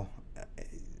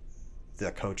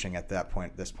 the coaching at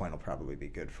this point will probably be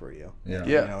good for you. Yeah.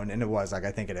 Yeah. And it was like,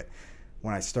 I think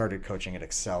when I started coaching, it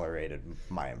accelerated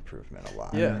my improvement a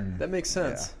lot. Yeah, that makes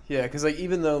sense. Yeah, because like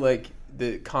even though like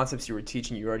the concepts you were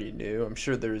teaching you already knew, I'm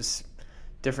sure there's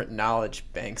different knowledge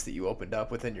banks that you opened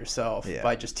up within yourself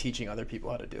by just teaching other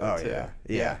people how to do it too.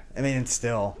 Yeah. I mean, it's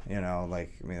still,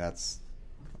 that's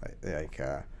like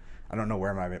I don't know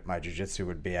where my jiu-jitsu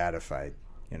would be at if I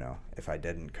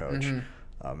didn't coach.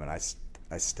 Mm-hmm. And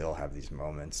I still have these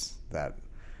moments that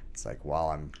it's like while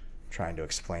I'm trying to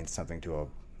explain something to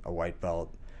a white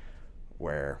belt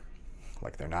where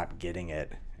like they're not getting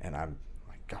it, and I'm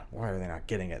like, God, why are they not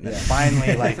getting it? And then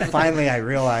finally I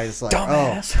realize like,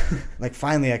 Dumbass.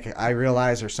 finally I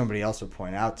realize, or somebody else would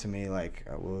point out to me like,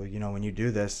 well, when you do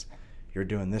this, you're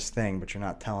doing this thing, but you're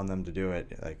not telling them to do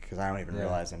it, like, because I don't even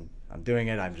realize I'm doing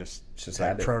it. I'm just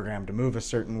like programmed to move a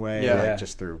certain way,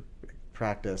 just through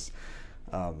practice.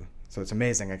 So it's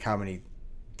amazing like how many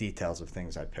details of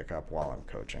things I pick up while I'm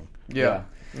coaching. Yeah.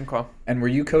 Okay. And were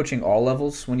you coaching all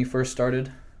levels when you first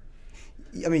started?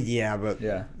 I mean, yeah, but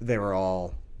they were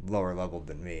all lower level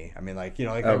than me. I mean, like, they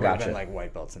would have been like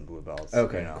white belts and blue belts.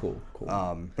 Okay, cool.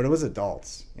 But it was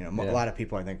adults. A lot of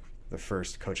people, I think, the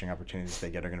first coaching opportunities they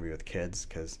get are going to be with kids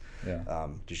because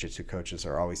jiu-jitsu coaches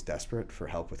are always desperate for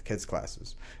help with kids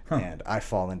classes. And I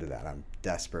fall into that. I'm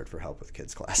desperate for help with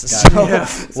kids classes.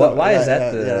 Why is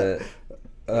that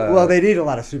well, they need a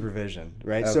lot of supervision,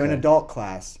 right? Okay. So in adult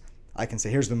class, I can say,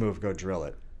 here's the move, go drill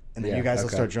it. And then you guys will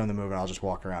start drilling the move, and I'll just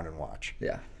walk around and watch.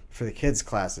 Yeah. For the kids'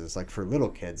 classes, like for little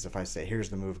kids, if I say, here's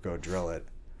the move, go drill it,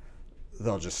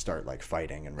 they'll just start like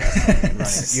fighting and wrestling and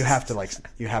running. You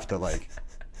have to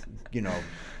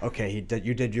okay, you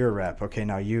did your rep. Okay,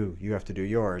 now you have to do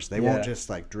yours. They won't just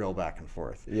like drill back and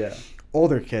forth. Yeah.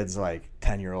 Older kids, like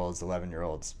 10-year-olds,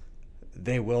 11-year-olds,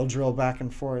 they will drill back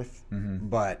and forth,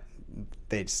 but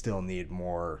they'd still need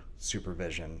more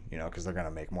supervision, because they're going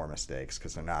to make more mistakes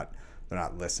because they're not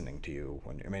listening to you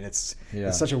it's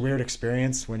such a weird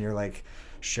experience when you're like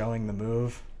showing the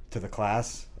move to the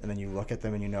class, and then you look at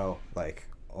them and you know, like,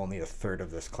 only a third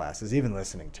of this class is even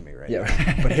listening to me right now.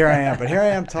 But here I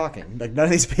am talking. Like, none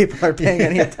of these people are paying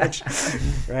any attention,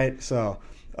 right? So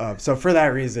for that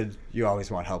reason, you always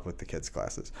want help with the kids'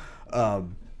 classes.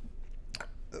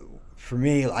 For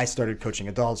me, I started coaching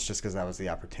adults just because that was the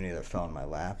opportunity that fell in my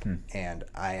lap, and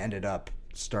I ended up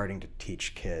starting to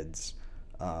teach kids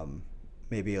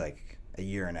maybe like a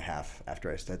year and a half after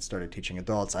I started teaching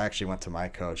adults. I actually went to my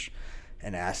coach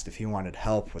and asked if he wanted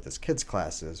help with his kids'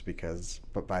 classes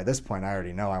but by this point I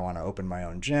already know I want to open my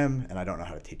own gym and I don't know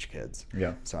how to teach kids.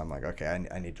 Yeah. So I'm like, okay,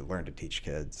 I need to learn to teach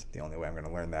kids. The only way I'm going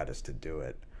to learn that is to do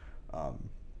it.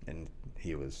 And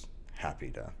he was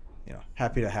happy to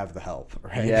have the help,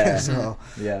 right? Yeah. So,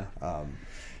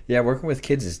 yeah, working with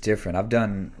kids is different. I've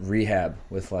done rehab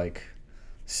with like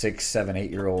 6, 7,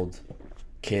 8-year-old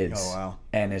kids. Oh, wow.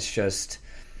 And it's just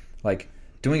like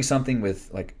doing something with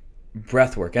like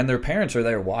breath work, and their parents are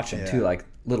there watching too, like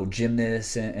little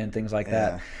gymnasts and things like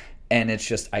that. And it's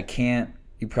just,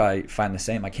 you probably find the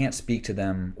same, I can't speak to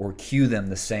them or cue them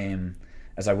the same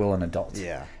as I will an adult.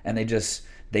 Yeah. And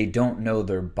they don't know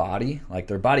their body, like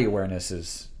their body awareness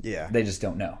is, they just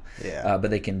don't know. Yeah. But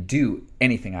they can do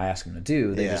anything I ask them to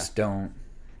do. They just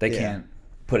can't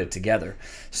put it together.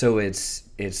 So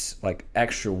it's like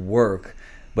extra work,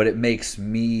 but it makes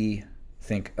me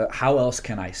think, how else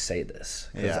can I say this?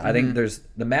 Because I think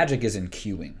the magic is in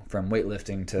cueing, from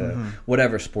weightlifting to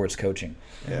whatever sports coaching.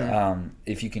 Yeah.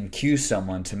 If you can cue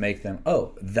someone to make them,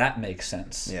 oh, that makes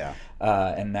sense. Yeah.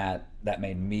 And that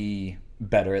made me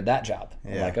better at that job.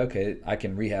 Yeah. Like, okay, I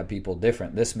can rehab people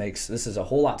different. This is a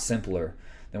whole lot simpler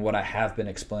than what I have been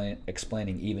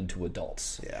explaining even to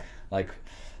adults. Yeah. Like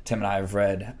Tim and I have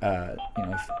read,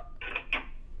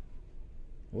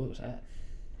 what was that?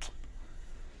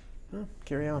 Oh,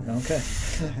 carry on. Okay.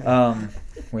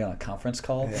 We on a conference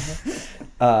call?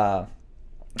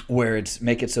 Where it's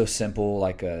make it so simple,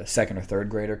 like a second or third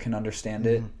grader can understand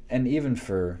it. And even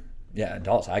for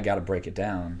adults, I got to break it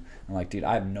down. I'm like, dude,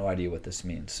 I have no idea what this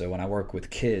means. So when I work with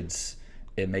kids,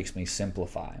 it makes me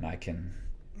simplify, and I can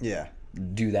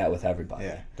do that with everybody.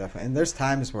 Yeah, definitely. And there's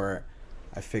times where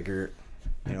I figure,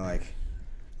 like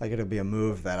it'll be a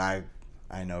move that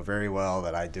I know very well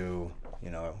that I do,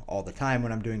 all the time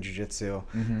when I'm doing jiu-jitsu.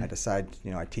 I decide,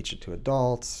 I teach it to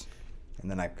adults,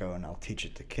 and then I go and I'll teach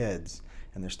it to kids.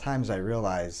 And there's times I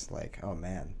realize, like, oh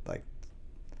man, like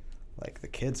the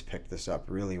kids picked this up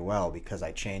really well because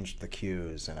I changed the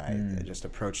cues and I just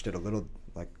approached it a little,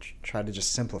 like, tried to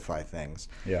just simplify things.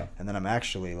 Yeah. And then I'm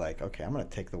actually like, okay, I'm going to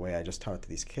take the way I just taught it to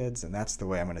these kids, and that's the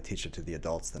way I'm going to teach it to the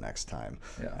adults the next time.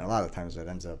 Yeah. And a lot of times it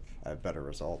ends up, I have better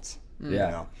results.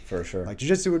 Yeah, for sure. Like,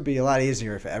 jiu-jitsu would be a lot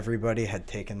easier if everybody had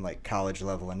taken, like,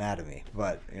 college-level anatomy.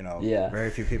 But,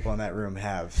 very few people in that room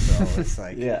have. So it's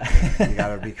like, you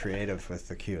got to be creative with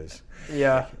the cues.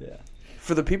 Yeah. Yeah.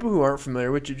 For the people who aren't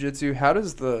familiar with jiu-jitsu, how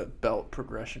does the belt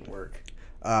progression work?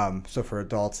 So for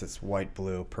adults, it's white,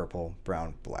 blue, purple,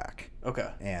 brown, black.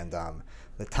 Okay. And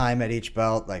the time at each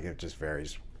belt, like, it just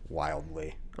varies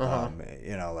wildly.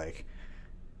 Like,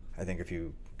 I think if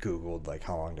you Googled, like,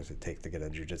 how long does it take to get a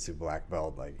jiu-jitsu black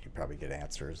belt, like, you probably get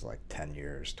answers like 10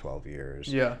 years, 12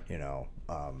 years. Yeah.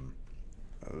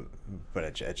 But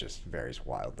it just varies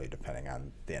wildly depending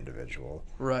on the individual.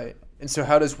 Right. And so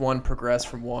how does one progress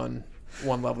from one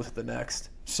level to the next?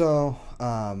 So,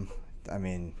 I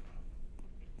mean,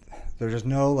 there's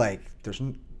no, like,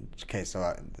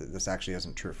 this actually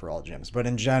isn't true for all gyms, but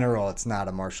in general, it's not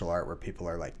a martial art where people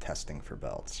are, like, testing for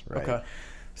belts, right? Okay.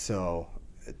 So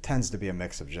it tends to be a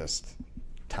mix of just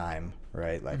time,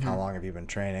 right? Like, how long have you been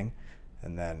training?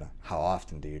 And then how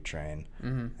often do you train?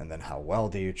 And then how well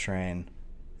do you train?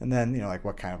 And then, like,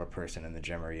 what kind of a person in the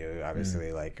gym are you?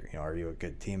 Obviously, like, are you a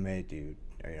good teammate?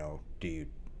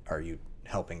 Are you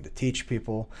helping to teach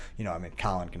people? I mean,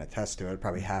 Colin can attest to it.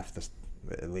 Probably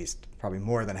probably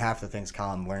more than half the things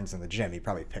Colin learns in the gym, he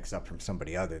probably picks up from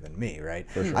somebody other than me, right?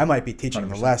 For sure. I might be teaching 100%. Him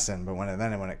the lesson, but when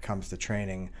it comes to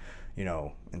training,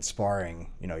 and sparring,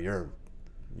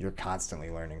 you're constantly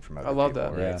learning from other people. I love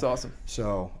that. Right? Yeah, it's awesome.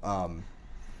 So, and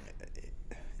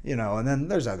then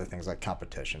there's other things like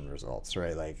competition results,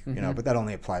 right? Like, but that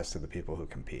only applies to the people who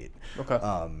compete. Okay.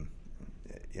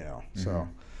 So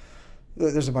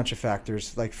there's a bunch of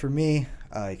factors. Like, for me,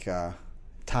 like,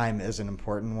 time is an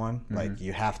important one. Like,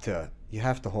 you have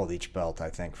to hold each belt, I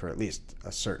think, for at least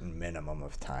a certain minimum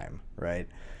of time, right?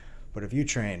 But if you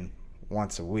train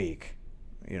once a week,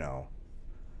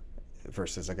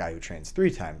 versus a guy who trains 3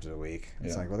 times a week,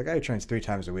 it's like, well, the guy who trains 3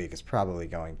 times a week is probably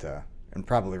going to, and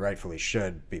probably rightfully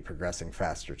should, be progressing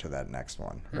faster to that next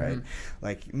one, right?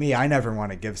 Like me, I never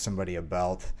want to give somebody a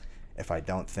belt if I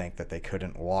don't think that they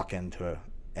couldn't walk into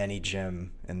any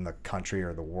gym in the country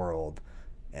or the world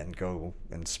and go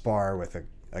and spar with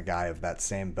a guy of that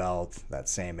same belt, that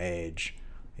same age,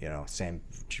 same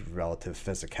relative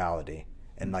physicality,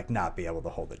 and like not be able to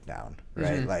hold it down,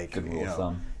 right? Mm-hmm. Like, good rule of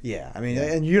thumb. Yeah, I mean,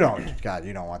 and you don't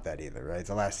want that either, right?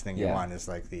 The last thing you want is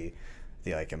like the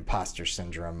like imposter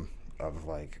syndrome of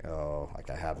like, oh, like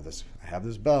I have this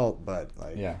belt, but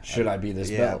like, should I be this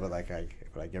belt? Yeah, but like I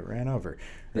get ran over,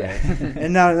 right?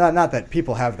 And not that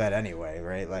people have that anyway,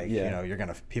 right? Like,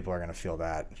 people are gonna feel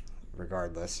that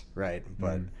regardless, right?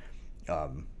 But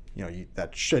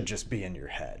that should just be in your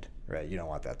head, right? You don't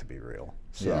want that to be real.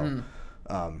 So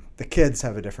the kids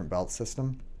have a different belt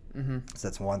system. Mm-hmm. So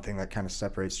that's one thing that kind of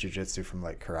separates jiu-jitsu from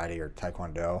like karate or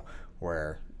taekwondo,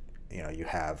 where you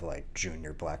have like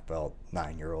junior black belt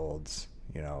 9-year-olds,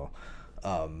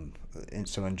 and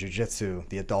so in jiu-jitsu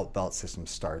the adult belt system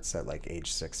starts at like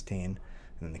age 16, and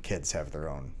then the kids have their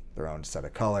own set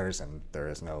of colors, and there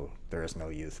is no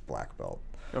youth black belt.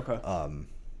 Okay.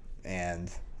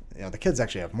 And the kids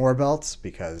actually have more belts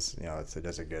because it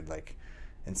does a good like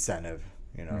incentive,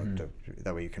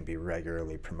 that way you can be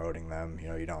regularly promoting them.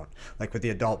 You don't, like with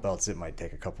the adult belts, it might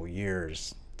take a couple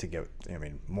years to get,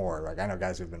 more. Like I know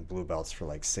guys who've been blue belts for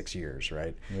like 6 years,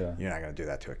 right? Yeah. You're not going to do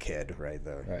that to a kid, right?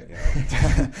 Right.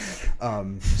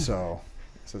 So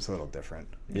it's a little different.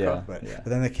 Yeah. But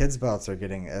then the kids belts are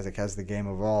getting, as the game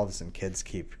evolves and kids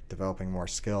keep developing more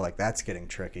skill, like that's getting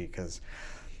tricky because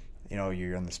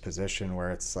you're in this position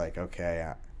where it's like,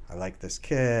 okay, I like this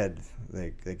kid,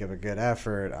 they give a good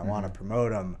effort, I want to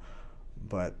promote them,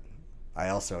 but I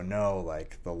also know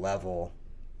like the level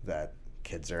that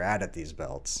kids are at these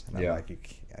belts, and I'm like,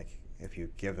 if you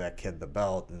give that kid the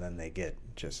belt and then they get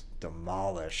just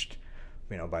demolished,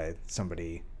 by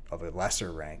somebody of a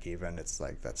lesser rank even, it's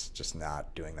like that's just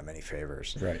not doing them any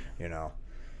favors, right?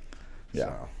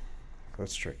 So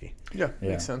it's tricky.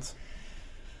 Makes sense.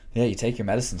 Yeah, you take your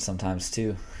medicine sometimes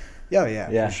too. Yeah,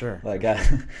 for sure. Like I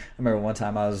remember one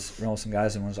time I was rolling with some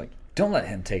guys and was like, "Don't let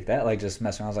him take that." Like just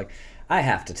messing around. I was like, "I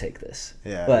have to take this."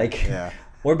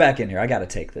 We're back in here. I got to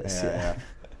take this. Yeah.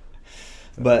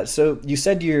 But so you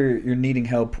said you're needing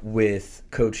help with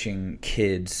coaching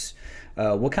kids.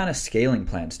 What kind of scaling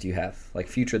plans do you have? Like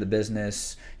future of the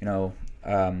business.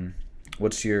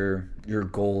 What's your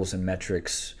goals and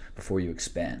metrics before you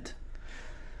expand?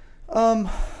 I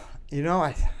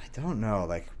don't know.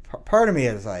 Like, part of me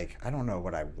is like, I don't know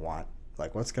what I want.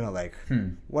 Like, what's gonna like,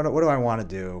 what do I want to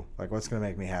do? Like, what's gonna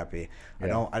make me happy?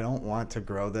 Yeah. I don't want to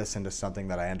grow this into something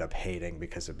that I end up hating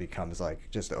because it becomes like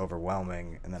just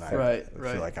overwhelming, and then I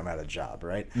feel like I'm at a job,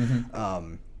 right?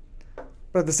 Mm-hmm.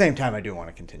 But at the same time, I do want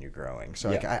to continue growing. So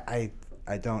like, I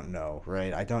don't know,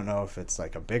 right? I don't know if it's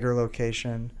like a bigger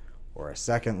location or a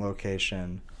second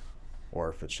location, or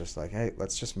if it's just like, hey,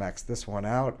 let's just max this one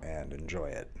out and enjoy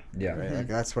it. Yeah, right? Like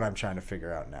that's what I'm trying to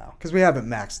figure out now, because we haven't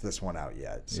maxed this one out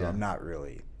yet, so I'm not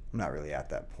really at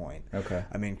that point. Okay.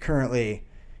 I mean, currently,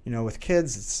 with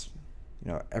kids, it's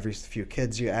every few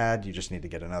kids you add, you just need to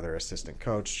get another assistant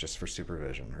coach just for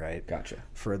supervision, right? Gotcha.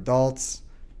 For adults,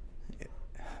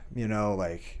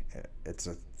 like it's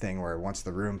a thing where once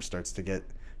the room starts to get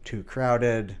too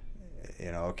crowded,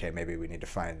 okay, maybe we need to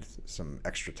find some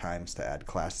extra times to add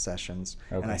class sessions.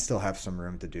 Okay. And I still have some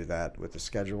room to do that with the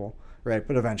schedule, right?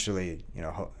 But eventually,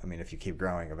 if you keep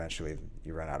growing, eventually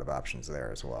you run out of options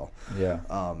there as well. Yeah.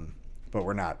 But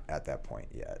we're not at that point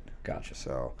yet. Gotcha.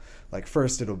 So, like,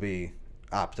 first it'll be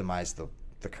optimize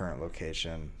the current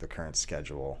location, the current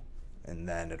schedule, and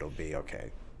then it'll be,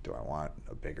 okay, do I want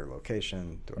a bigger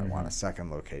location? Do I want a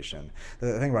second location?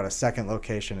 The thing about a second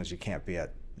location is you can't be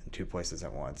at two places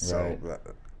at once. Right. So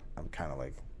I'm kind of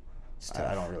like,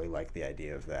 I don't really like the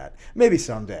idea of that. Maybe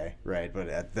someday, right? But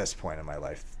at this point in my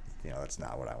life, that's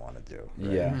not what I want to do.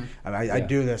 Right? Yeah. I mean, I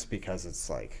do this because it's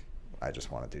like, I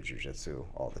just want to do jiu-jitsu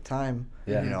all the time.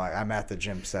 Yeah. I'm at the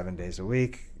gym 7 days a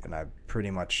week, and I pretty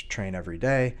much train every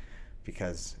day,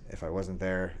 because if I wasn't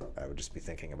there, I would just be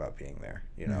thinking about being there,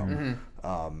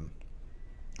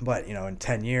 But, in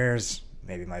 10 years,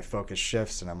 maybe my focus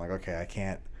shifts, and I'm like, okay, I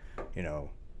can't,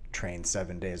 train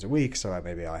 7 days a week, so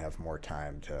maybe I'll have more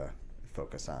time to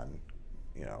focus on,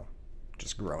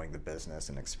 just growing the business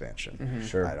and expansion. Mm-hmm.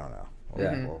 Sure. I don't know.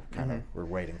 We're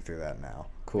wading through that now.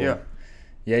 Cool.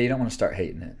 Yeah, you don't want to start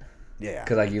hating it. Yeah.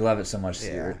 Because like you love it so much,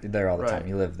 you're there all the time.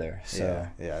 You live there. So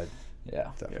yeah,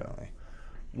 Yeah. definitely.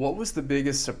 What was the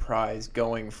biggest surprise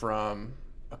going from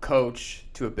a coach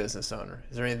to a business owner?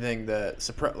 Is there anything that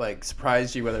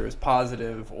surprised you, whether it was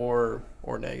positive or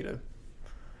negative?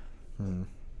 I'm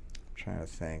trying to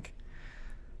think.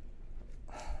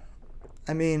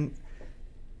 I mean,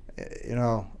 you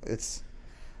know, it's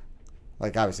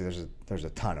like obviously there's a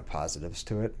ton of positives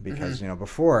to it because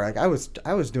before like I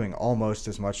was doing almost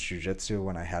as much jiu-jitsu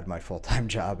when I had my full-time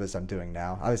job as I'm doing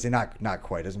now. Obviously not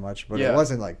quite as much, but it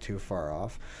wasn't like too far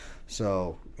off.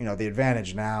 So the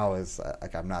advantage now is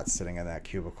like I'm not sitting in that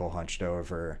cubicle hunched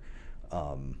over.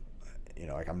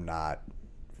 Like I'm not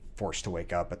forced to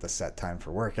wake up at the set time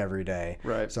for work every day.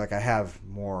 Right. So like I have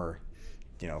more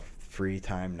free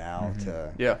time now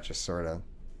to just sort of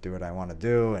do what I want to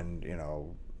do, and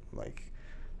like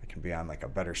I can be on like a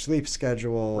better sleep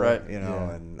schedule, right?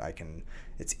 And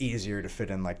it's easier to fit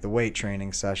in like the weight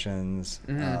training sessions.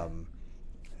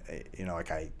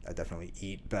 Like I definitely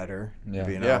eat better.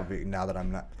 Now that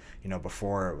I'm not,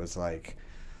 before it was like,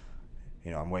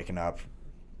 I'm waking up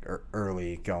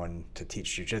early going to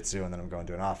teach jiu-jitsu, and then I'm going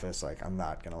to an office. Like I'm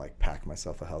not gonna like pack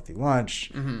myself a healthy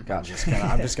lunch. I'm just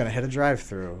gonna hit a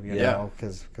drive-through,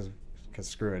 because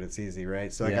screw it, it's easy,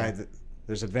 right? So like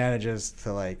there's advantages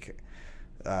to like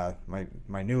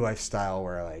my new lifestyle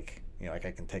where like like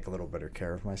I can take a little better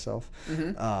care of myself.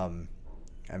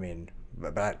 I mean,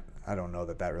 but I don't know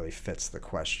that really fits the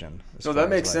question. No, that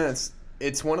makes sense.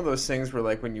 It's one of those things where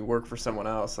like when you work for someone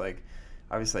else, like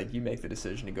obviously like you make the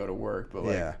decision to go to work, but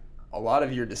like a lot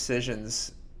of your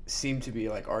decisions seem to be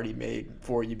like already made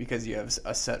for you because you have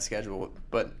a set schedule.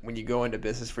 But when you go into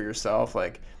business for yourself,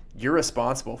 like you're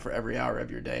responsible for every hour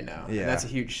of your day now. And that's a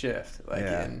huge shift. Like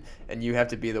and you have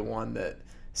to be the one that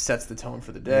sets the tone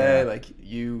for the day. Like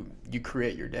you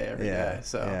create your day every day.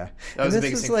 So that was the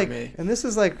biggest thing for me. And this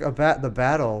is like the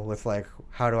battle with like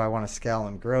how do I want to scale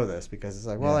and grow this, because it's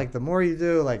like like the more you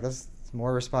do, like that's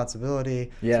more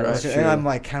responsibility. That's true. And I'm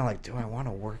like kind of like, do I want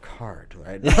to work hard,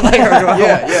 right?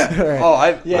 Right.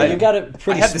 Oh, you got it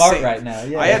pretty smart right now.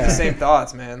 I have the same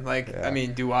thoughts, man. Like, I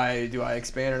mean, do I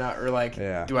expand or not, or like,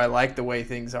 do I like the way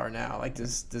things are now? Like,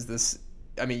 does this?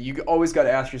 I mean, you always got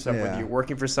to ask yourself whether you're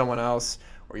working for someone else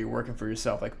or you're working for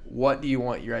yourself. Like, what do you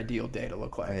want your ideal day to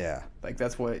look like? Like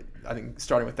that's what I think.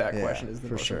 Starting with that question is the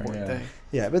most important thing.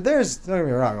 Yeah, but don't get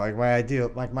me wrong. Like my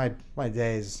ideal, like my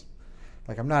days.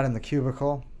 Like I'm not in the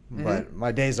cubicle, but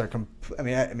my days are. I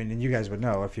mean, and you guys would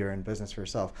know if you're in business for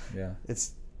yourself. Yeah,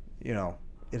 it's, it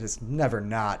is never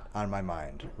not on my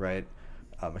mind, right?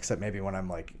 Except maybe when I'm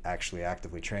like actually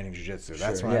actively training jiu-jitsu.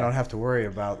 That's when I don't have to worry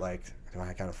about like, do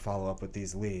I got to follow up with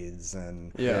these leads,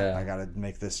 and I got to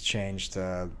make this change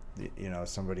to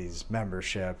somebody's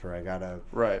membership, or I got to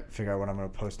figure out what I'm going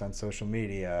to post on social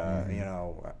media,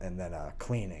 and then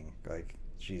cleaning like.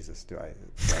 Jesus, do I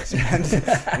spend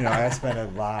I spend a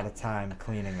lot of time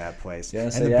cleaning that place.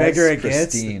 And the bigger it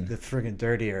gets, the friggin'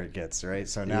 dirtier it gets, right?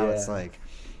 So now it's like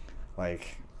on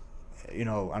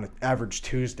an average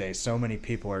Tuesday, so many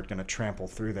people are going to trample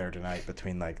through there tonight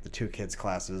between like the two kids'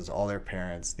 classes, all their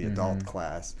parents, the adult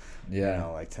class.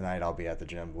 Like tonight I'll be at the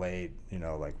gym late,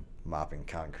 like mopping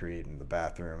concrete in the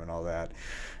bathroom and all that,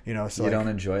 so you don't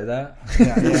enjoy that.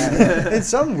 In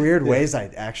some weird ways I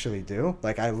actually do.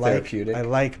 Like I like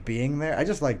being there. I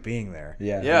just like being there,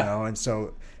 and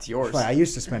so it's yours. I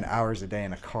used to spend hours a day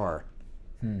in a car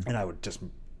and I would just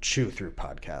chew through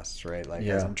podcasts, right? Like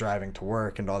as I'm driving to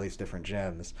work and all these different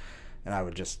gyms, and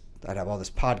I'd have all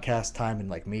this podcast time and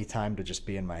like me time to just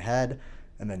be in my head.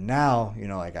 And then now,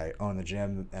 like I own the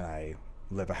gym and I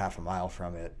live a half a mile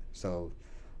from it, so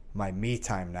my me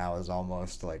time now is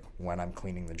almost like when I'm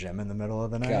cleaning the gym in the middle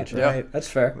of the night. Gotcha. Right? Yeah, that's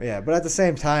fair. Yeah, but at the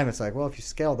same time, it's like, well, if you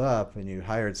scaled up and you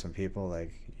hired some people,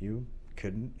 like you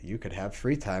could have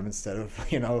free time instead of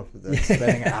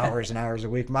spending hours and hours a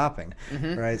week mopping,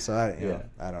 right? So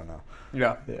I don't know.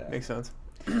 Yeah, makes sense.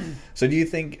 So do you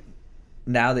think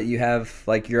now that you have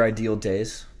like your ideal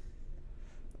days,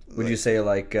 would you say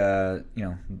like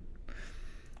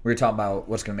we were talking about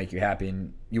what's going to make you happy,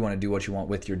 and you want to do what you want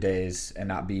with your days and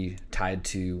not be tied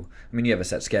to, I mean, you have a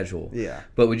set schedule. Yeah.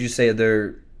 But would you say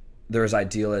they're as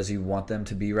ideal as you want them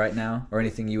to be right now, or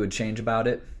anything you would change about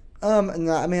it? No,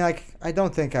 I mean, like, I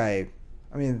don't think I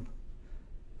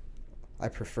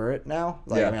prefer it now.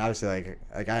 Like, I mean, obviously,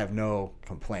 like I have no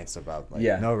complaints about, like,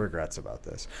 no regrets about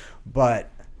this.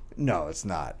 But, no, it's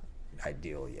not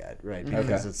ideal yet, right?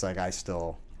 Because it's like I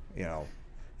still, am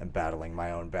battling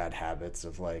my own bad habits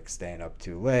of like staying up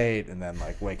too late and then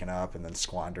like waking up and then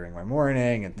squandering my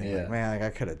morning and thinking, like, man, like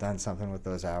I could have done something with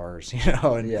those hours,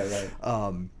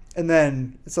 and and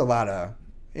then it's a lot of,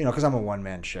 because I'm a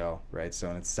one-man show, right? So,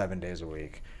 and it's 7 days a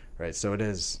week, right? So it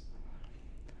is,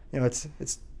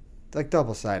 it's like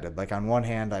double-sided. Like on one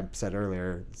hand, I said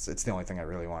earlier, it's the only thing I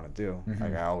really want to do.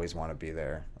 Like I always want to be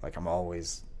there. Like I'm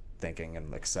always thinking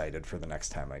and excited for the next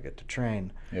time I get to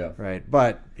train. Right.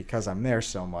 But because I'm there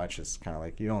so much, it's kind of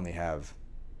like you only have,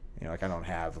 like I don't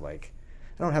have like,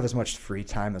 don't have as much free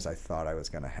time as I thought I was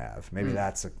going to have. Maybe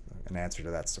that's an answer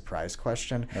to that surprise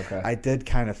question. Okay. I did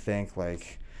kind of think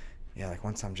like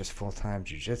once I'm just full-time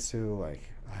jiu-jitsu, like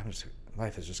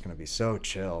life is just going to be so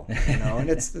chill, and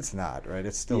it's not, right?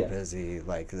 It's still busy,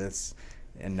 like this,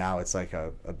 and now it's like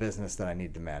a business that I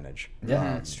need to manage.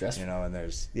 Yeah, it's stressful. And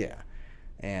there's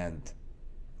and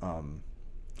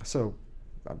so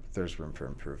there's room for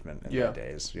improvement in my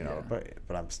days,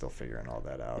 but I'm still figuring all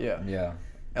that out. Yeah.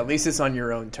 At least it's on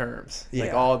your own terms. Yeah.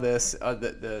 Like all this,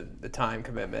 the time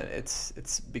commitment,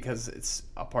 it's because it's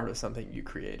a part of something you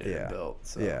created and built.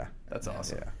 So that's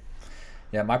awesome.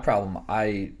 Yeah, my problem,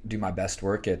 I do my best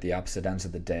work at the opposite ends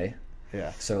of the day.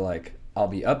 Yeah. So like I'll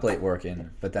be up late working,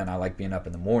 but then I like being up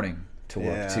in the morning to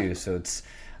work too. So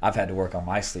I've had to work on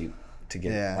my sleep to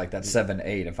get like that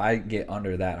 7-8. If I get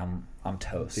under that, I'm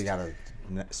toast. You gotta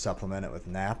supplement it with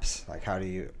naps. Like how do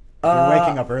you? If you're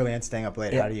waking up early and staying up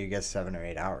late, how do you get 7 or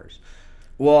 8 hours?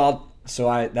 Well,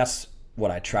 that's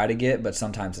what I try to get, but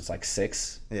sometimes it's like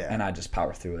 6, and I just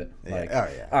power through it. Like, all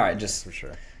right, just for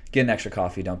sure. Get an extra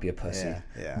coffee. Don't be a pussy.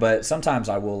 Yeah. But sometimes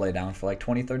I will lay down for like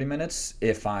 20, 30 minutes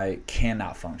if I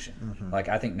cannot function. Mm-hmm. Like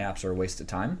I think naps are a waste of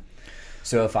time.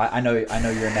 So if I know you're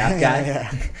a nap guy.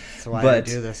 That's why but I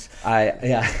do this. I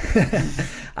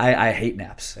hate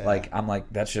naps. Yeah. Like I'm like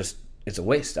it's a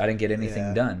waste. I didn't get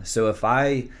anything done. So if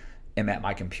I am at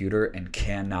my computer and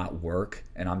cannot work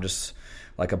and I'm just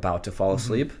like about to fall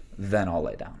asleep, then I'll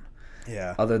lay down.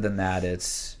 Yeah. Other than that,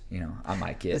 it's I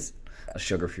might get a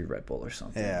sugar-free Red Bull or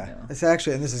something. Yeah. It's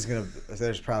actually, and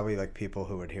there's probably like people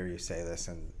who would hear you say this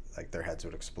and like their heads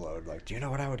would explode. Like, do you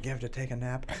know what I would give to take a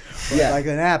nap? But, like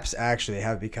the naps actually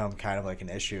have become kind of like an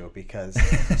issue because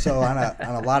so on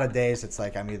a lot of days it's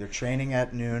like I'm either training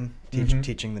at noon,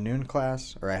 teaching the noon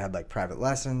class, or I had like private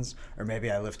lessons, or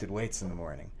maybe I lifted weights in the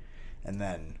morning. And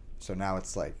then so now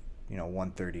it's like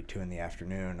 1:30, 2 in the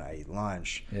afternoon, I eat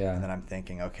lunch, and then I'm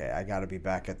thinking, okay, I got to be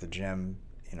back at the gym,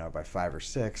 by 5 or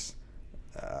 6,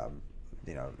 or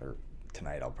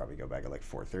tonight I'll probably go back at like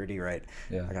 4:30, right?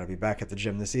 Yeah. I got to be back at the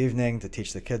gym this evening to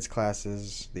teach the kids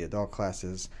classes, the adult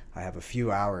classes. I have a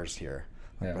few hours here,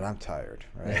 but I'm tired,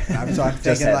 right? So I'm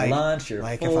thinking like lunch, if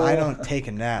I don't take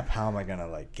a nap, how am I gonna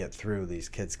like get through these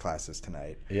kids classes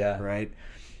tonight? Yeah. Right.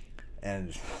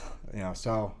 And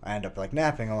so I end up like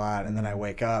napping a lot, and then I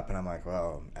wake up and I'm like,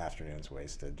 well, afternoon's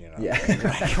wasted.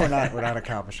 Like, we're not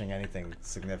accomplishing anything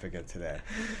significant today.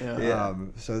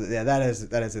 That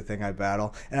is the thing I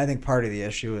battle, and I think part of the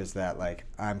issue is that like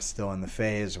I'm still in the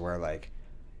phase where like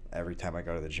every time I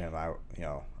go to the gym,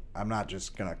 I'm not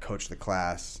just gonna coach the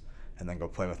class and then go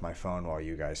play with my phone while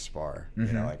you guys spar.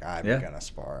 Like I'm gonna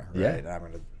spar, right?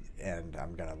 And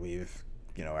I'm gonna leave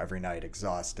every night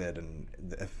exhausted, and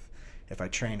if I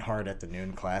train hard at the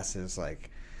noon classes, like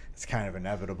it's kind of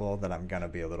inevitable that I'm gonna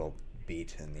be a little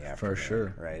beat in the afternoon. For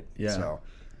sure, right? Yeah. So,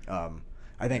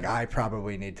 I think I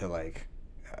probably need to like,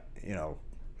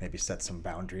 maybe set some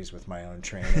boundaries with my own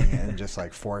training and just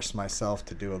like force myself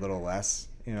to do a little less,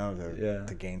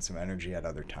 to gain some energy at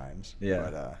other times. Yeah.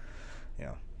 But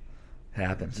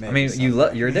happens. I mean,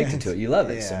 you're addicted to it. You love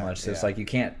it so much. So it's like you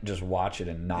can't just watch it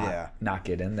and not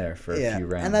get in there for a few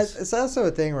rounds. And it's also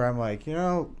a thing where I'm like,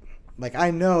 like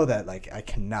I know that like I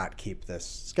cannot keep this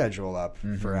schedule up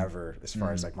forever as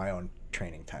far as like my own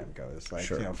training time goes. Like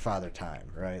father time,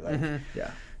 right? Like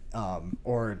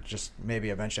or just maybe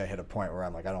eventually I hit a point where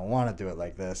I'm like I don't want to do it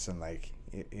like this, and like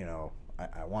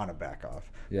I want to back off.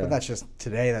 But that's just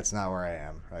today. That's not where I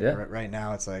am. Right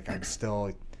now it's like I'm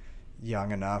still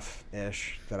young enough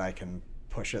ish that I can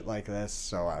push it like this,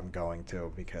 so I'm going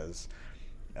to, because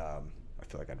I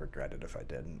feel like I'd regret it if I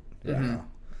didn't.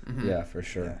 Yeah, for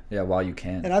sure. Yeah, while you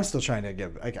can. And I'm still trying to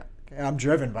get like I'm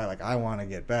driven by like I want to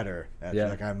get better.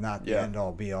 Like I'm not the end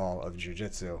all be all of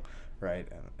jiu-jitsu, right?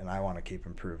 And I want to keep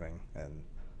improving, and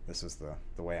this is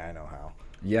the way I know how.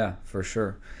 Yeah, for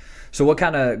sure. So what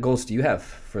kind of goals do you have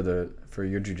for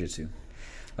your jiu-jitsu?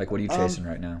 Like what are you chasing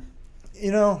right now?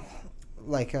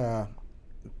 Like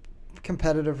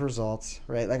competitive results,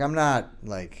 right? Like I'm not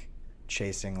like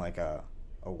chasing like a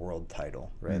world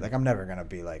title, right? Like I'm never gonna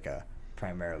be like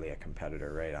primarily a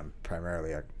competitor, right? I'm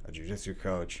primarily a jiu-jitsu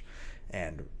coach,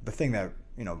 and the thing that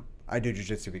I do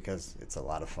jiu-jitsu because it's a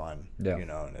lot of fun,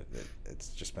 and it's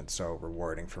just been so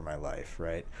rewarding for my life,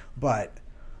 right? But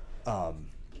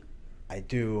I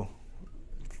do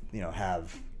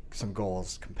have some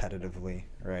goals competitively,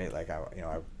 right? Like I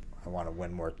want to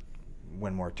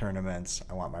win more tournaments.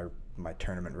 I want my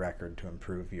tournament record to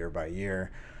improve year by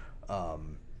year. I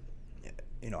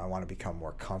want to become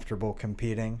more comfortable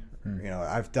competing.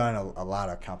 I've done a lot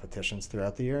of competitions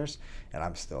throughout the years, and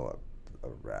I'm still a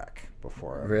wreck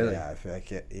before. Really? Yeah, I feel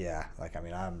like it. Yeah, like I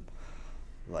mean, I'm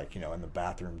like, you know, in the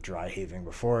bathroom dry heaving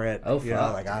before it. Oh, you know,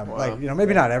 fuck. like I'm Wow. like, you know,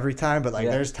 maybe not every time, but like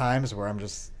Yeah. there's times where I'm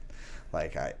just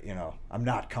like I'm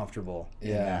not comfortable in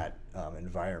Yeah. that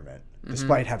environment,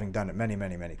 despite having done it many,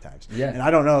 many, many times. Yeah. And I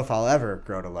don't know if I'll ever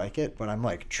grow to like it, but I'm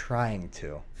like trying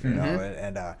to, you know,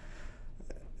 and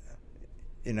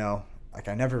you know, like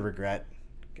I never regret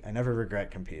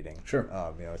competing. Sure.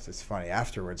 You know, it's funny.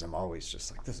 Afterwards, I'm always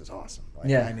just like, this is awesome. Like,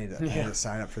 Yeah. I need to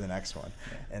sign up for the next one.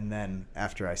 And then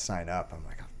after I sign up, I'm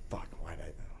like, oh, fuck, why did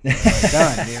I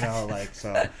done? You know, like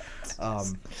so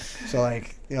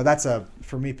like, you know,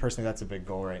 for me personally, that's a big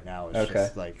goal right now. Is Okay.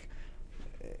 just like,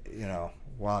 you know,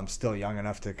 while I'm still young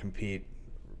enough to compete,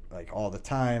 like all the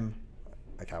time,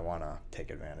 like I want to take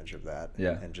advantage of that.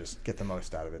 Yeah. And just get the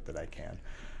most out of it that I can.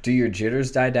 Do your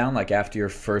jitters die down like after your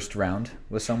first round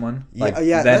with someone? Like,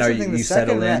 yeah. Then That's are the thing. you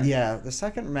settle in? Yeah, the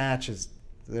second match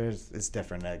it's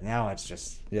different. Like now it's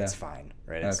just it's fine,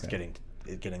 right? It's Okay.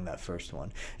 getting that first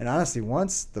one. And honestly,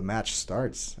 once the match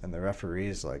starts and the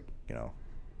referees like, you know,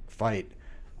 fight,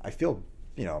 I feel,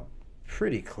 you know,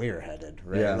 pretty clear-headed,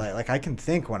 right? Yeah. Like I can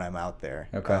think when I'm out there.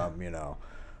 Okay. You know,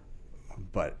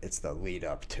 but it's the lead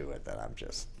up to it that I'm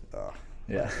just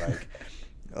Yeah.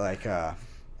 like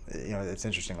you know, it's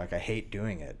interesting. Like I hate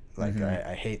doing it. Like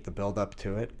I hate the build up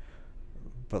to it.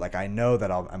 But like I know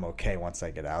that I'm okay once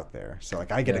I get out there. So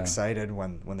like I get excited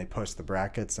when they post the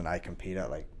brackets and I compete at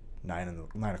like 9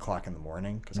 o'clock in the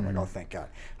morning because I'm like, oh, thank God,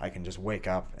 I can just wake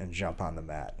up and jump on the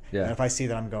mat. Yeah. And if I see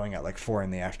that I'm going at like 4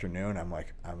 in the afternoon, I'm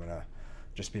like, I'm gonna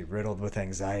just be riddled with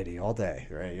anxiety all day,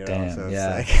 right? You know? Damn, So it's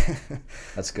yeah. like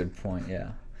That's a good point.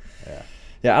 Yeah. yeah.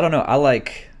 Yeah, I don't know.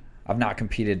 I've not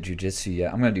competed jiu-jitsu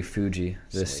yet. I'm going to do Fuji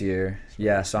this Sweet. year.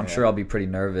 Yeah, so I'm Yeah. sure I'll be pretty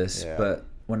nervous. Yeah. But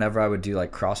whenever I would do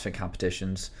like CrossFit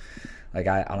competitions, like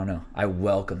I don't know. I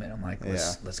welcome it. I'm like,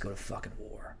 let's go to fucking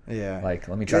war. Yeah. Like,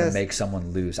 let me try to make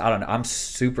someone lose. I don't know. I'm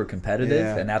super competitive,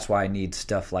 Yeah. and that's why I need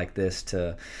stuff like this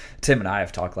to. Tim and I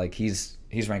have talked. Like he's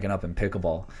ranking up in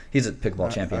pickleball. He's a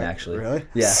pickleball champion, actually. Really?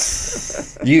 Yeah.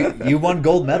 You won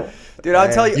gold medal. Dude,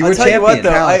 I'll tell you. You I'll were tell you what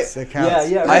champion. though. It counts.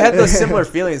 Yeah, I had those similar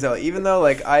feelings though. Even though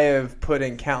like I have put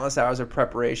in countless hours of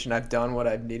preparation, I've done what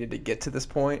I've needed to get to this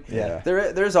point. Yeah.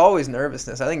 There's always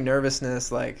nervousness. I think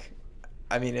nervousness, like,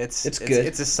 I mean, it's good.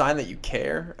 It's a sign that you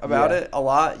care about it a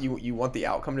lot. You want the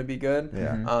outcome to be good.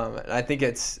 Yeah. And I think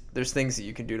there's things that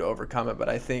you can do to overcome it, but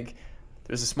I think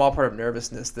there's a small part of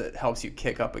nervousness that helps you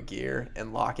kick up a gear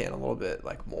and lock in a little bit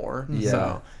like more. Yeah.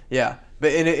 So yeah,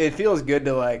 but it feels good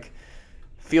to like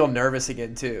feel nervous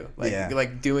again too.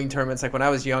 Like doing tournaments. Like when I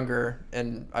was younger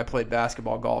and I played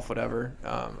basketball, golf, whatever,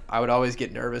 I would always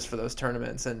get nervous for those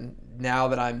tournaments. And now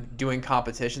that I'm doing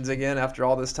competitions again after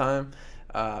all this time,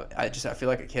 I feel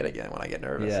like a kid again when I get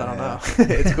nervous. Yeah. I don't know.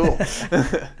 It's cool.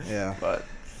 Yeah. But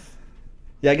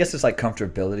Yeah, I guess it's like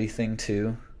comfortability thing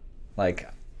too. Like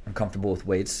I'm comfortable with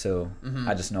weights, so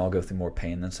I just know I'll go through more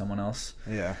pain than someone else.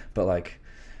 Yeah. But like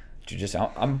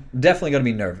I'm definitely going to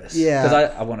be nervous. Yeah.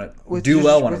 Because I want to With do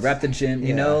well, want to with- rep the gym, you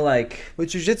yeah. know, like. With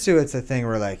jiu-jitsu, it's a thing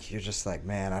where like you're just like,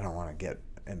 man, I don't want to get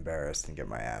embarrassed and get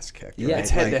my ass kicked. Yeah, it's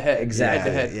head to head.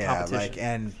 exactly. Head to head Yeah, competition. like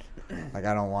and like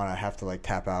I don't want to have to like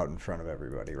tap out in front of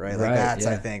everybody, right? Like Right, that's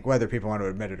yeah. I think whether people want to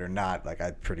admit it or not, like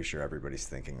I'm pretty sure everybody's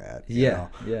thinking that. Yeah,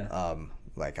 You know? yeah.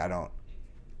 Like I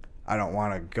don't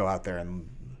want to go out there and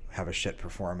have a shit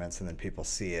performance and then people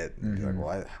see it and be like,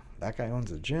 well, that guy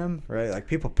owns a gym, right? Like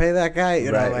people pay that guy,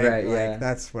 you know, Right, like yeah.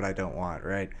 that's what I don't want,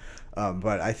 right?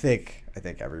 But I think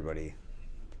everybody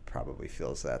probably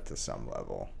feels that to some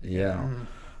level. Yeah. You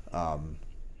know?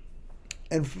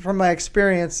 And from my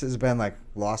experience has been like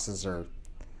losses are,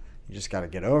 you just got to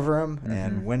get over them,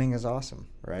 and winning is awesome,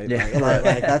 right? Yeah.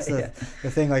 Like that's the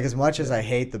thing. Like as much as I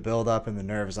hate the build up and the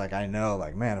nerves, like I know,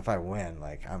 like man, if I win,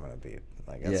 like I'm gonna be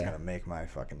like that's gonna make my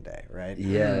fucking day, right?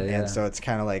 Yeah, yeah. And so it's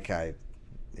kind of like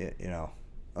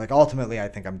like ultimately I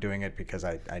think I'm doing it because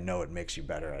I know it makes you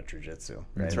better at jiu-jitsu, right?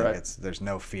 That's Like right. there's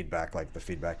no feedback like the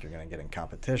feedback you're gonna get in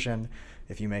competition.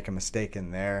 If you make a mistake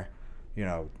in there, you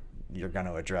know you're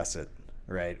gonna address it.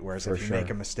 Right. Whereas For if you sure. make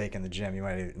a mistake in the gym, you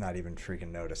might not even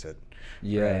freaking notice it.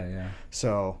 Yeah, right? yeah.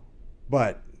 So,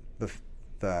 but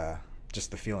the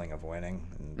just the feeling of winning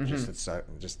and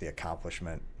just the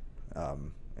accomplishment,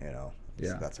 you know,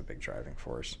 that's a big driving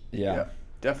force. Yeah.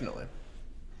 Definitely.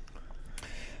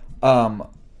 I'm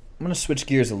going to switch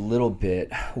gears a little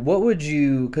bit. What would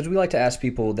you, because we like to ask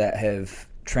people that have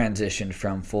transitioned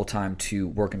from full-time to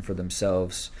working for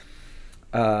themselves,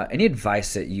 any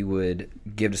advice that you would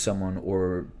give to someone,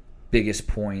 or biggest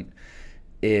point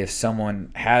if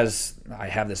someone I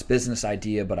have this business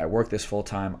idea, but I work this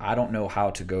full-time, I don't know how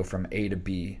to go from A to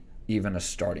B, even a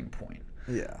starting point.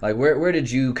 Yeah. Like where did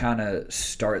you kind of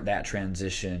start that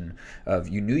transition of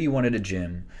you knew you wanted a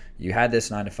gym, you had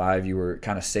this 9 to 5, you were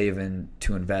kind of saving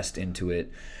to invest into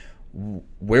it.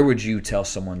 Where would you tell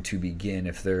someone to begin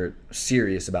if they're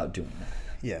serious about doing that?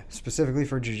 Yeah, specifically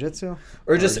for jiu-jitsu?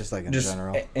 Or just like in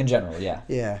general? In general, yeah.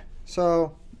 Yeah.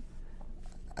 So,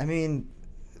 I mean,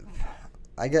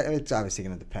 I get it's obviously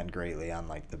going to depend greatly on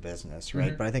like the business,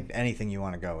 right? But I think anything you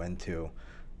want to go into,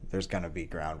 there's going to be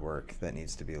groundwork that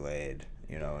needs to be laid,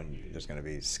 you know, and there's going to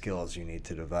be skills you need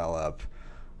to develop,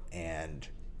 and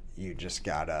you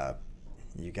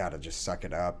gotta just suck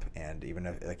it up. And even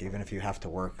if you have to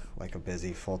work like a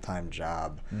busy full-time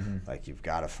job, like you've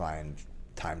got to find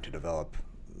time to develop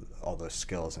all those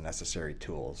skills and necessary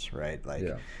tools, right? Like,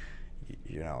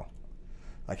 you know,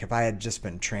 like if I had just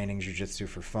been training jiu-jitsu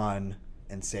for fun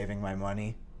and saving my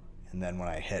money, and then when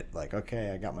I hit like,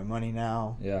 okay, I got my money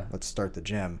now, let's start the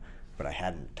gym, but I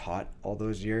hadn't taught all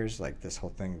those years, like this whole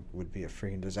thing would be a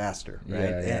freaking disaster,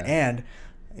 right? And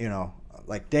you know,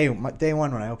 like day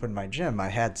one when I opened my gym, I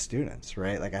had students,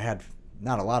 right? Like I had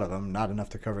not a lot of them, not enough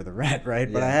to cover the rent,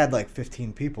 right? But I had like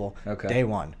 15 people day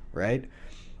one, right?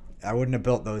 I wouldn't have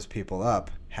built those people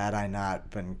up had I not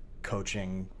been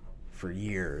coaching for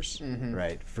years,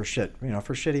 right? For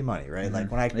shitty money, right? Like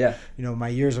when I, you know, my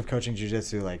years of coaching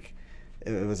jiu-jitsu, like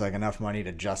it was like enough money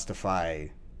to justify.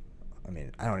 I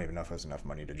mean, I don't even know if it was enough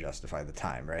money to justify the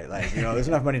time, right? Like, you know, there's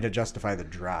enough money to justify the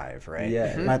drive, right?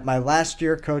 Yeah. My last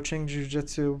year coaching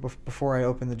jiu-jitsu before I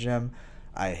opened the gym,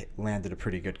 I landed a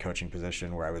pretty good coaching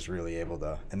position where I was really able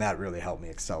to, and that really helped me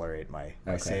accelerate my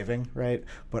saving, right?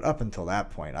 But up until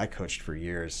that point, I coached for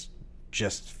years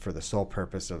just for the sole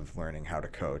purpose of learning how to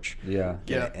coach.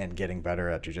 And getting better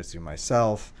at jiu-jitsu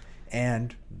myself,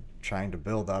 and trying to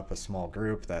build up a small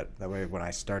group that way when I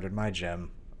started my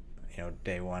gym, you know,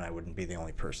 day one, I wouldn't be the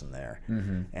only person there.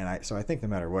 And I think no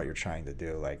matter what you're trying to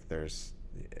do, like there's,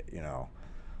 you know,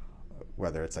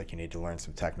 whether it's like you need to learn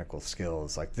some technical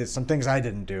skills, like there's some things I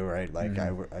didn't do, right? Like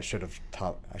I should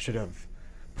have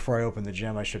before I opened the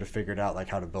gym, I should have figured out like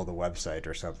how to build a website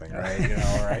or something, right? You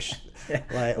know, or I should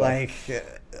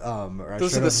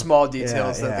those are the small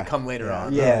details that come later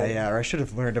on. Or I should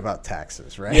have learned about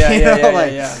taxes, right?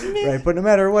 Right. But no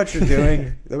matter what you're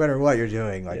doing,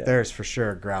 like there's for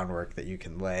sure groundwork that you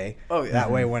can lay. That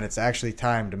way, when it's actually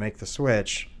time to make the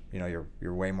switch, you know,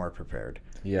 you're way more prepared.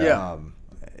 You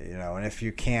know, and if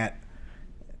you can't,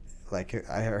 like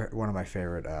I heard one of my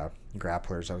favorite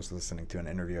grapplers, I was listening to an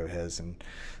interview of his, and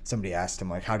somebody asked him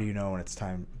like, how do you know when it's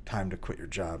time to quit your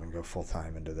job and go full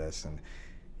time into this? And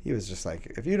he was just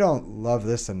like, if you don't love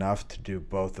this enough to do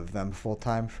both of them full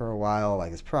time for a while,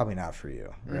 like it's probably not for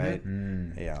you, right?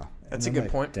 Yeah, that's a good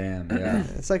point. Damn, yeah.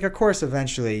 It's like, of course,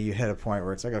 eventually you hit a point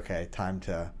where it's like, okay, time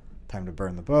to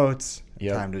burn the boats,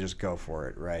 time to just go for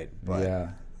it, right? But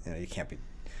you know, you can't be,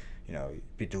 you know,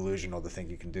 be delusional to think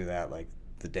you can do that like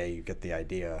the day you get the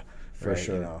idea, for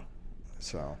sure. You know,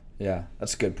 so yeah,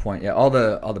 that's a good point. Yeah, all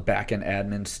the back end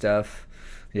admin stuff.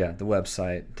 Yeah, the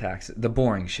website, tax, the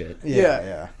boring shit.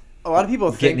 Yeah. A lot of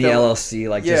people getting think the LLC,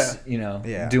 like just, you know,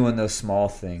 doing those small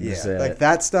things. Yeah, like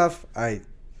that stuff.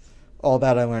 All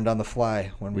that I learned on the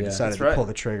fly when we decided to pull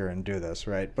the trigger and do this,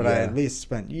 right? But I at least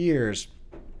spent years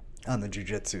on the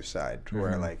jiu-jitsu side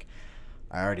where like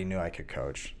I already knew I could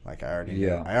coach. Like I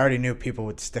already knew people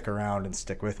would stick around and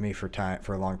stick with me for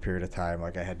a long period of time.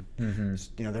 Like I had, you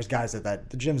know, there's guys that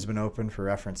the gym's been open for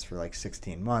reference for like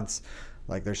 16 months.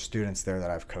 Like there's students there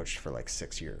that I've coached for like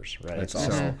 6 years, right? That's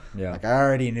awesome. So like I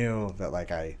already knew that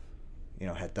like I, you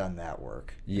know, had done that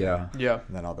work. Yeah. And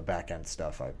then all the back end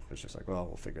stuff, I was just like, well,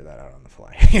 we'll figure that out on the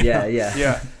fly.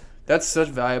 Yeah. That's such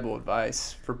valuable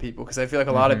advice for people, because I feel like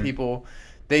a lot of people,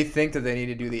 they think that they need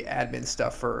to do the admin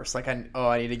stuff first. Like, I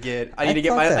need to get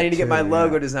my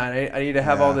logo design. I need to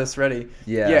have all this ready.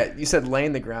 Yeah. You said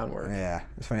laying the groundwork. Yeah.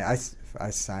 It's funny. I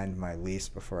signed my lease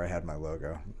before I had my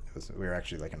logo. We were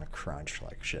actually like in a crunch,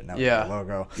 like shit. Now we have a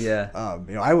logo. Yeah.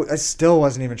 You know, I still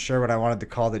wasn't even sure what I wanted to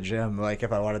call the gym. Like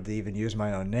if I wanted to even use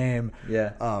my own name.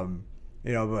 Yeah.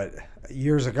 You know, but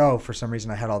years ago, for some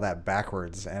reason, I had all that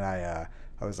backwards, and I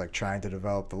was like trying to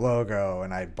develop the logo,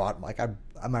 and I bought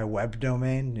my web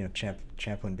domain, you know,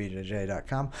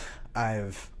 champlinbjj.com.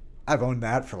 I've owned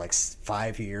that for like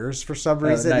 5 years for some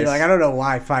reason. Nice. You know, like I don't know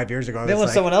why 5 years ago. Then when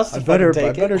like, someone else I better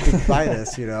buy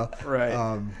this, you know.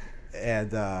 Right.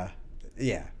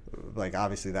 Yeah, like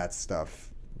obviously that stuff,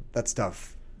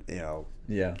 you know,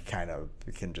 kind of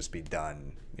can just be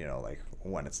done, you know, like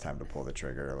when it's time to pull the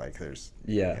trigger. Like there's,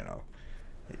 you know,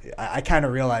 I kind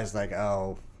of realized like,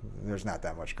 oh, there's not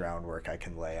that much groundwork I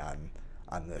can lay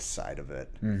on this side of it,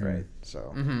 right?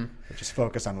 So just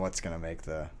focus on what's going to make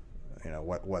the,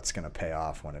 what's going to pay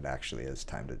off when it actually is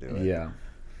time to do it.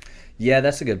 Yeah,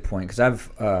 that's a good point, because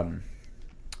I've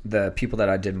the people that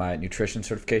I did my nutrition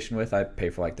certification with, I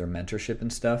pay for like their mentorship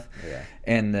and stuff. Yeah.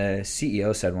 And the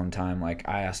CEO said one time, like,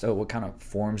 I asked, what kind of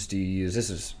forms do you use?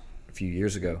 This is a few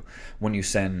years ago, when you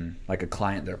send like a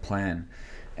client their plan.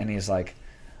 And he's like,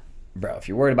 bro, if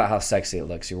you're worried about how sexy it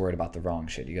looks, you're worried about the wrong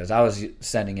shit. He goes, I was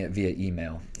sending it via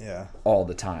email all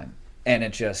the time. And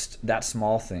it just, that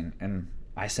small thing. And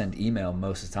I send email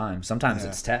most of the time. Sometimes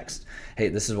it's text. Hey,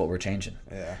 this is what we're changing.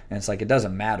 Yeah. And it's like, it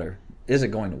doesn't matter. Is it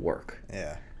going to work?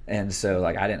 Yeah. And so,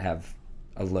 like, I didn't have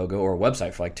a logo or a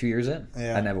website for like 2 years in.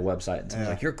 Yeah. I didn't have a website. And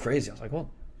someone's like, you're crazy. I was like, well,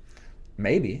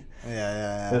 maybe.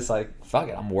 Yeah. It's like, fuck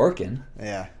it, I'm working.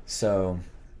 Yeah. So,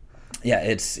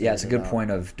 it's a good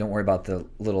point of don't worry about the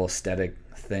little aesthetic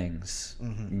things.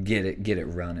 Mm-hmm. Get it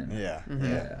running. Yeah. Mm-hmm.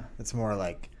 Yeah. It's more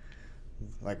like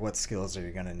what skills are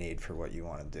you going to need for what you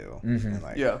want to do? Mm-hmm. And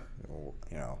like,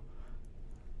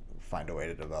 find a way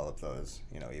to develop those,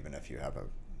 even if you have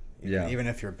even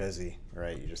if you're busy,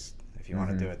 right? If you want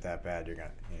to do it that bad, you're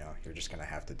just going to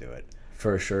have to do it.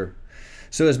 For sure.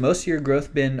 So has most of your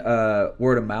growth been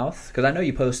word of mouth? Because I know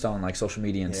you post on like social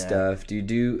media and stuff. Do you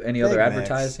do any other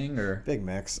advertising or? Big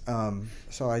mix.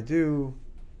 So I do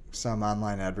some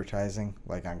online advertising,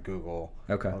 like on Google.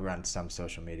 Okay. I'll run some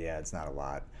social media ads, not a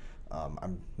lot.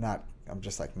 I'm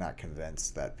just like not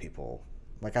convinced that people,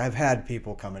 like I've had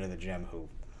people come into the gym who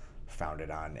found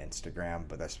it on Instagram,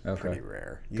 but that's pretty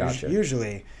rare. Gotcha.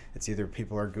 Usually it's either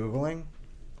people are Googling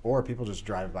or people just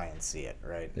drive by and see it,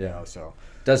 right? Yeah. So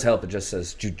it does help. It just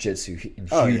says Jiu-Jitsu in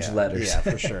huge letters. Yeah,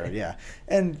 for sure. Yeah.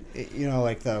 And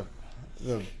like the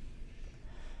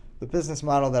business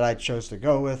model that I chose to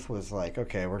go with was like,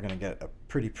 okay, we're going to get a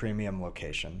pretty premium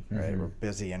location, right? We're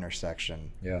busy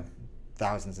intersection. Yeah.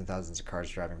 Thousands and thousands of cars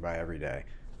driving by every day.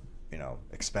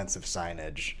 Expensive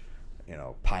signage,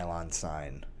 pylon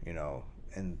sign,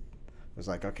 and it was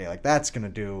like, okay, like that's going to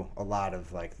do a lot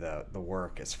of like the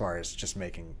work as far as just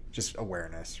making just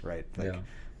awareness, right? Like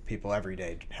people every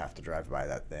day have to drive by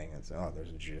that thing and say, oh, there's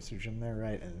a jiu-jitsu gym there,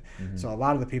 right? And so a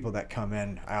lot of the people that come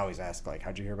in, I always ask like,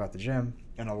 how'd you hear about the gym?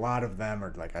 And a lot of them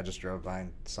are like, I just drove by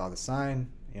and saw the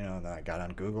sign, and then I got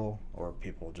on Google, or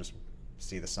people just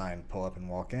see the sign, pull up and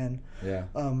walk in. Yeah.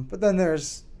 But then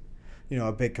there's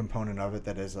a big component of it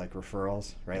that is like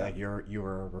referrals, right? Like you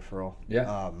were a referral.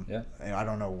 Yeah. I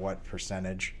don't know what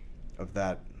percentage of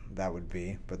that would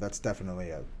be, but that's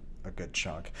definitely a good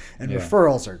chunk. And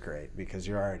referrals are great because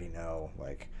you already know,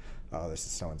 like, oh, this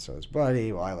is so-and-so's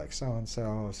buddy. Well, I like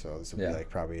so-and-so, so this will be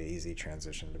like probably an easy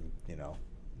transition to,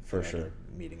 for sure, to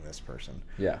meeting this person.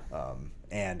 Yeah.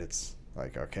 And it's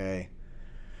like, okay.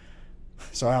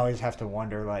 So I always have to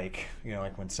wonder, like,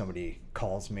 like when somebody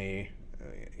calls me,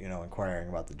 inquiring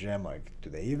about the gym, like, do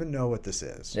they even know what this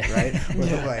is, right?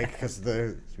 Like, because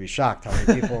they'd be shocked how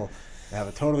many people have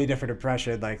a totally different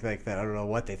impression, like that. I don't know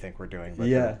what they think we're doing,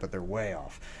 but they're way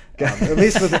off. At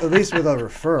least with a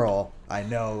referral, I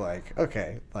know, like,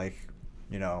 okay, like,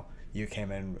 you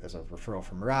came in as a referral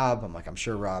from Rob. I'm like, I'm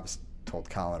sure Rob's told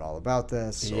Colin all about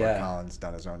this, or Colin's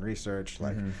done his own research.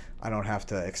 Like, I don't have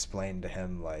to explain to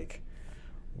him, like,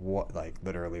 what, like,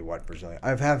 literally what Brazilian.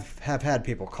 Have had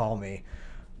people call me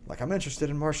like, I'm interested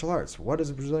in martial arts. What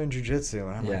is Brazilian Jiu-Jitsu?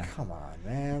 And I'm like, come on,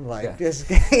 man. Like, this.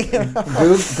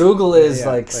 Google is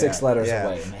like 6 letters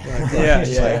away, man.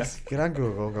 Like, get on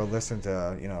Google, go listen to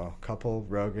a couple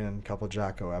Rogan, couple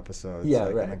Jocko episodes.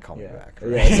 And then call me back.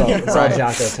 Right? Yeah, it's all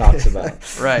Jocko talks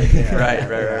about. Right.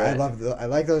 I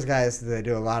like those guys. They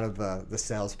do a lot of the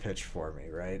sales pitch for me,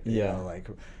 right?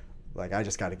 Like I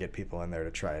just got to get people in there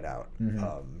to try it out.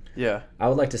 I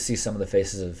would like to see some of the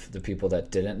faces of the people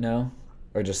that didn't know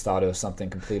or just thought it was something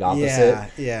complete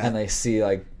opposite. And they see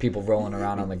like people rolling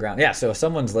around on the ground. Yeah, so if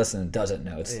someone's listening and doesn't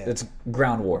know, it's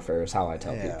ground warfare is how I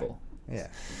tell people. Yeah,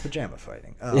 pajama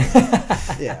fighting.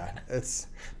 It's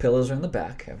pillows are in the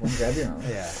back. Everyone grab your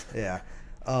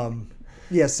own.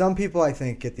 Some people I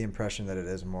think get the impression that it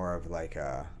is more of like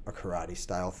a karate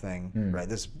style thing, right?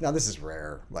 This is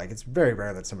rare. Like, it's very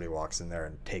rare that somebody walks in there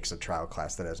and takes a trial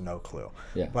class that has no clue.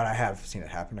 Yeah. But I have seen it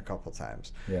happen a couple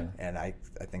times. Yeah. And I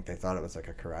think they thought it was like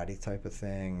a karate type of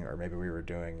thing, or maybe we were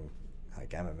doing like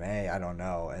MMA. I don't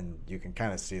know. And you can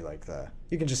kind of see like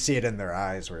you can just see it in their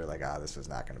eyes where you're like, this is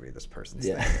not going to be this person's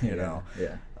thing, you know?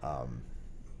 Yeah.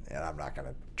 And I'm not going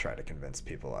to try to convince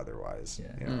people otherwise.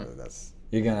 That's.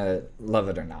 You're gonna love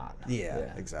it or not.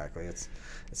 Yeah, exactly. It's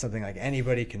something like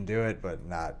anybody can do it, but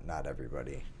not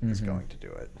everybody is going to do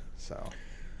it. So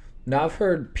now I've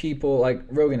heard people like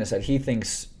Rogan has said he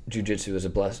thinks jiu-jitsu is a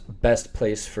best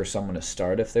place for someone to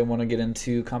start if they want to get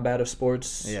into combative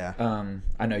sports. Yeah.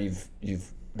 I know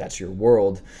you've that's your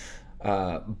world.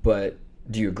 But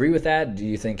do you agree with that? Do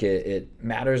you think it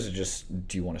matters? Or just,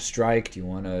 do you want to strike? Do you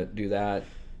want to do that?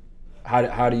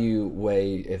 How do you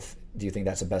weigh do you think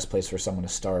that's the best place for someone to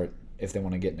start if they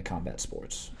want to get into combat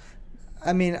sports?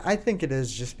 I mean, I think it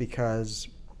is, just because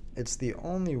it's the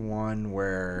only one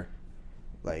where,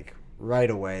 like, right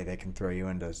away they can throw you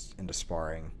into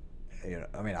sparring. You know,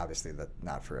 I mean, obviously that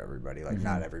not for everybody. Like,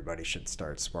 not everybody should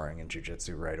start sparring in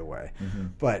jiu-jitsu right away.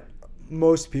 But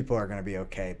most people are going to be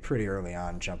okay pretty early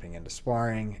on jumping into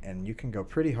sparring, and you can go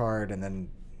pretty hard, and then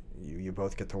you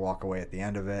both get to walk away at the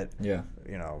end of it. Yeah.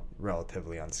 You know,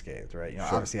 relatively unscathed, right? You know,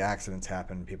 obviously accidents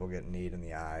happen. People get kneed in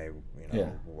the eye. You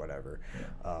know, whatever.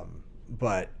 Yeah.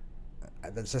 But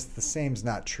that's just the same's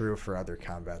not true for other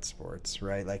combat sports,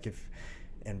 right? Like, if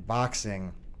in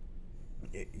boxing,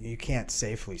 you can't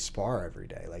safely spar every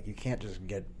day. Like, you can't just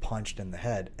get punched in the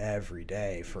head every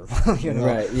day for, you know.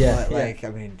 Right, yeah. Like,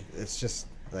 I mean, it's just,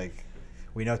 like,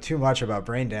 we know too much about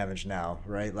brain damage now,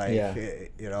 right? Like,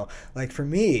 you know, like, for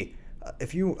me,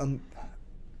 if you,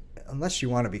 unless you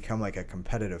want to become, like, a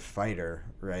competitive fighter,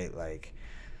 right? Like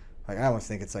I almost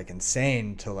think it's, like,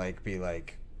 insane to, like, be,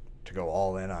 like, to go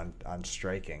all in on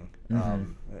striking.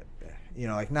 You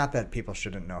know, like, not that people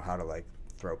shouldn't know how to, like,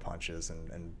 throw punches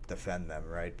and defend them,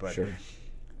 right? But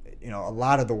you know, a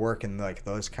lot of the work in, like,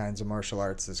 those kinds of martial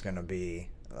arts is going to be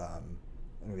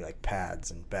like pads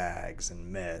and bags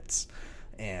and mitts,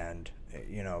 and,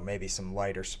 you know, maybe some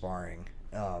lighter sparring,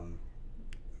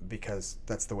 because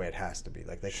that's the way it has to be.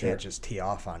 Like, they can't just tee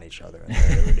off on each other.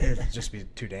 It'd just be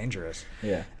too dangerous.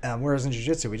 Yeah. Whereas in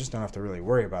jiu-jitsu, we just don't have to really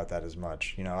worry about that as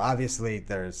much. You know, obviously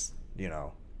there's, you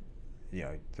know,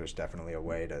 there's definitely a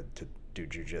way to do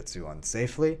jiu-jitsu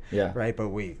unsafely, right? But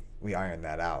we iron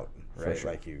that out, right?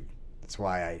 Sure. Like, that's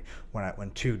why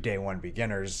when two day one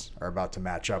beginners are about to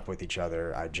match up with each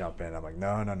other, I jump in. I'm like,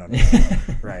 no.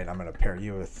 Right? I'm going to pair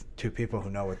you with two people who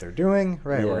know what they're doing,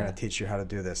 right? We're going to teach you how to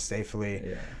do this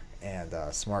safely and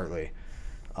smartly.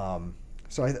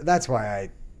 So that's why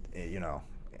I, you know,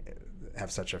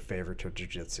 have such a favor to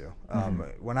jiu-jitsu.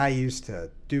 When I used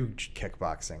to do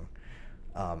kickboxing,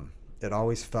 it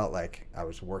always felt like I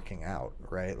was working out,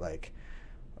 right? Like,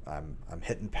 I'm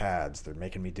hitting pads. They're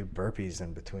making me do burpees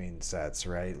in between sets,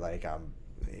 right? Like, I'm,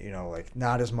 you know, like,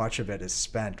 not as much of it is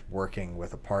spent working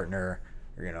with a partner,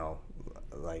 you know,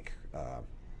 like,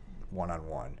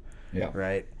 one-on-one,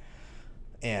 right?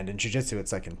 And in jiu-jitsu,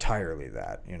 it's, like, entirely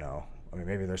that, you know. I mean,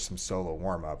 maybe there's some solo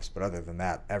warm-ups, but other than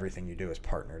that, everything you do is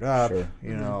partnered up,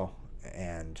 you know.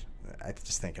 And I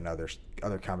just think in other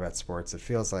combat sports, it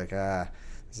feels like,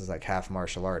 this is like half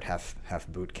martial art, half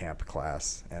boot camp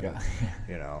class, and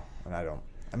you know, and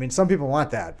I mean, some people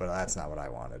want that, but that's not what I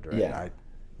wanted, right?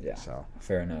 So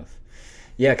fair enough.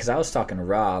 Yeah, because I was talking to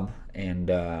Rob, and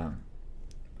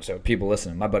so people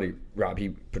listening, my buddy Rob, he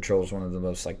patrols one of the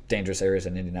most, like, dangerous areas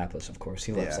in Indianapolis. Of course,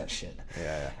 he loves that shit.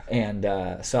 And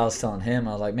so I was telling him,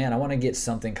 I was like, man, I want to get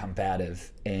something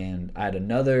combative, and I had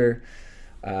another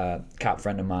cop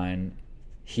friend of mine.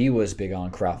 He was big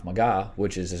on Krav Maga,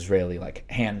 which is Israeli, like,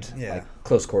 like,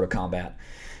 close quarter combat.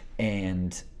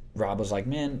 And Rob was like,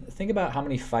 man, think about how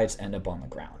many fights end up on the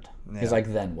ground. He's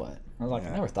like, then what? I was like, I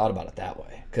never thought about it that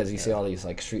way. Because you see all these,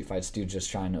 like, street fights, dudes just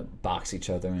trying to box each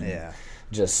other and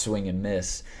just swing and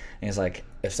miss. And he's like,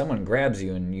 if someone grabs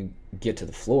you and you get to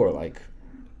the floor, like,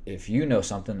 if you know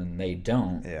something and they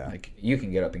don't, like, you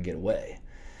can get up and get away.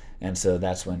 And so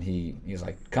that's when he was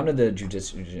like, come to the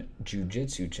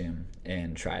jiu-jitsu gym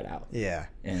and try it out. Yeah.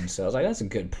 And so I was like, that's a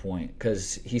good point.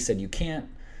 Because he said you can't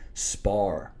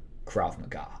spar Krav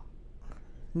Maga.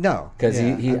 No. Because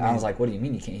I was like, what do you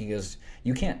mean you can't? He goes,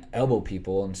 you can't elbow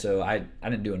people. And so I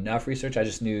didn't do enough research. I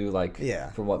just knew, like,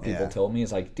 from what people told me,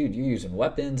 it's like, dude, you're using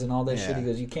weapons and all this shit. He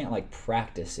goes, you can't, like,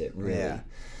 practice it, really. Yeah.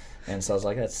 And so I was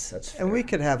like, that's fair. And we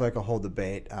could have, like, a whole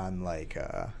debate on, like,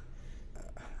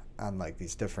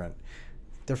 these different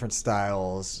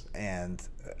styles, and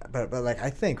but like, I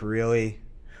think really,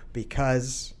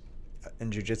 because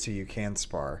in jiu-jitsu you can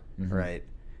spar, right,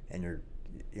 and you're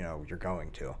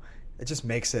going to, it just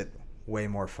makes it way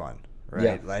more fun,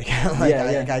 right?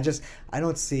 I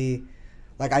don't see,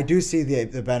 like, I do see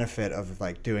the benefit of,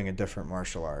 like, doing a different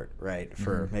martial art, right,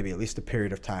 for maybe at least a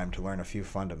period of time to learn a few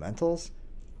fundamentals,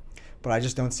 but I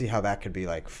just don't see how that could be,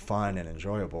 like, fun and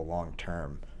enjoyable long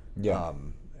term.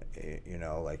 You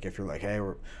know, like, if you're like, hey,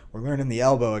 we're learning the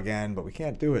elbow again, but we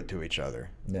can't do it to each other,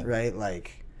 right?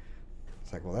 Like,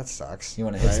 it's like, well, that sucks. You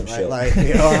want to hit some shit, like,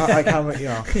 you know, like, how much, you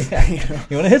know,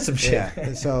 you want to hit some shit.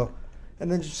 Yeah.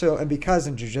 And because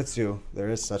in jiu-jitsu there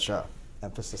is such a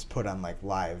emphasis put on, like,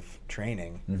 live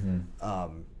training,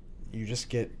 you just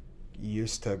get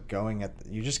used to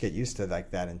you just get used to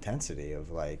like that intensity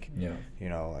of like, Yeah. you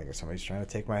know, like if somebody's trying to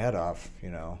take my head off, you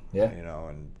know, Yeah. you know,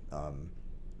 and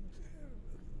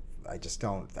I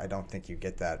don't think you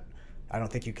get that. I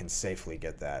don't think you can safely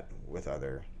get that with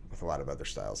a lot of other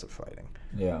styles of fighting.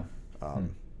 Yeah.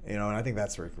 You know, and I think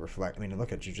that's reflect. I mean,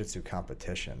 look at jiu-jitsu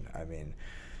competition. I mean,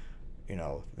 you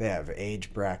know, they have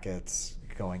age brackets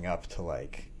going up to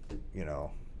like, you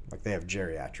know, like they have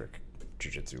geriatric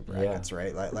jiu-jitsu brackets,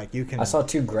 right? Like you can. I saw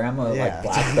 2 grandma like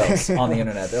black belts on the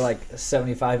internet. They're like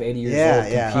 75, 80 years old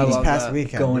this competing, past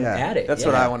weekend, going at it. That's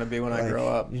what I want to be when I grow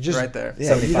up. You just, right there.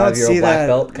 Yeah, 75-year-old black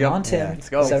belt. Come on, Tim. Let's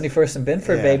go. 71st and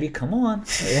Binford, Yeah. baby. Come on.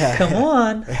 Yeah. Come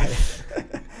on.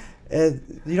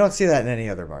 You don't see that in any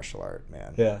other martial art,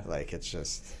 man. Yeah. Like it's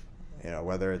just, you know,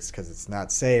 whether it's because it's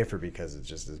not safe or because it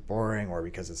just is boring or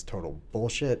because it's total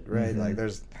bullshit, right? Like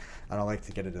I don't like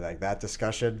to get into like that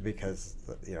discussion because,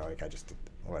 you know, like I just,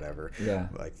 whatever. Yeah.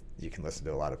 Like you can listen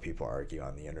to a lot of people argue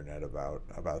on the internet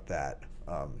about that.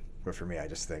 But for me, I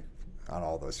just think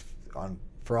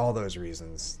for all those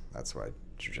reasons, that's why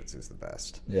jiu-jitsu is the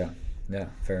best. Yeah. Yeah.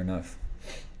 Fair enough.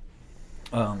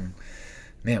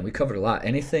 Man, we covered a lot.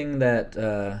 Anything that,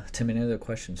 Tim, any other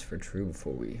questions for Drew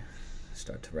before we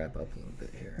start to wrap up a little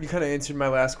bit here? You kind of answered my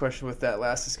last question with that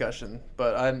last discussion,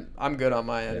 but I'm good on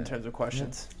my end in terms of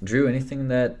questions. Yeah. Drew, anything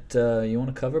that you want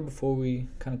to cover before we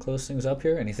kind of close things up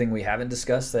here? Anything we haven't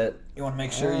discussed that you want to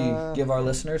make sure you give our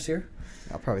listeners here?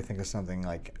 I'll probably think of something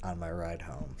like on my ride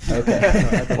home.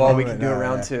 Okay. Well, we can do a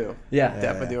round 2. Yeah.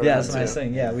 Definitely do a Yeah, round that's 2. what I was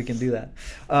saying. Yeah, we can do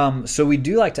that. So we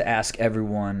do like to ask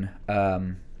everyone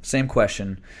same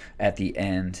question at the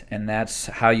end, and that's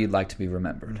how you'd like to be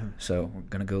remembered. So we're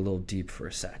going to go a little deep for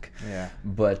a sec. Yeah.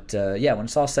 But, yeah, when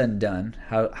it's all said and done,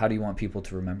 how do you want people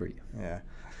to remember you? Yeah.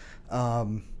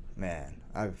 Man,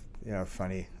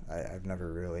 funny. I've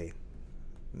never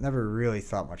really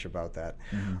thought much about that.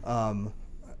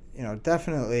 You know,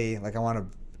 definitely, like I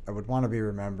would want to be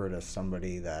remembered as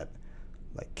somebody that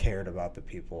like cared about the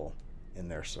people in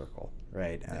their circle,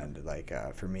 right? Yeah. And like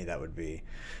for me, that would be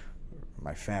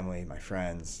my family, my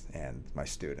friends, and my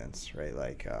students, right?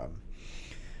 Like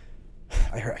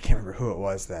I can't remember who it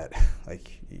was that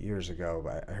like years ago,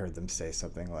 but I heard them say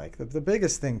something like the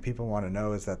biggest thing people want to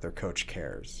know is that their coach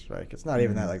cares. Like it's not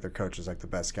even that like their coach is like the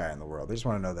best guy in the world. They just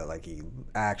want to know that like he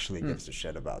actually gives a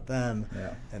shit about them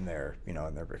and their, you know,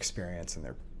 and their experience and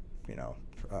their, you know,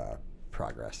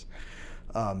 progress.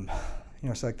 You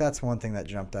know, so like that's one thing that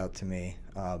jumped out to me.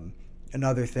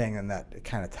 Another thing, and that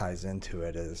kind of ties into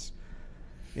it, is,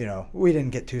 you know, we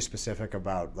didn't get too specific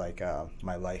about like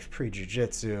my life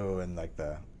pre-jiu-jitsu and like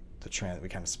we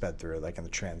kind of sped through like in the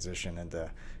transition into,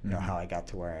 you know, how I got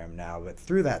to where I am now. But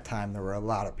through that time, there were a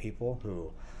lot of people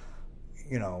who,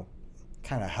 you know,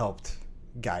 kind of helped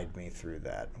guide me through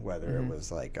that, whether it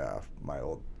was like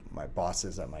my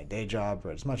bosses at my day job,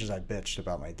 but as much as I bitched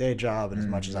about my day job and as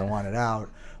much as I wanted out,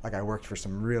 like I worked for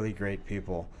some really great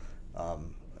people,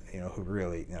 you know, who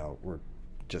really, you know, were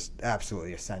just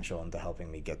absolutely essential into helping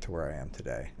me get to where I am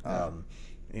today.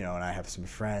 You know, and I have some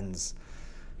friends,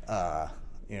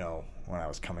 you know, when I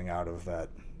was coming out of that,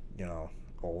 you know,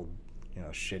 old, you know,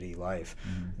 shitty life,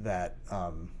 that,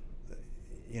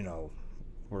 you know,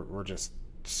 were just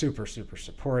super, super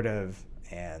supportive.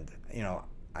 And, you know,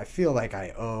 I feel like I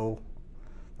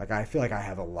feel like I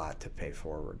have a lot to pay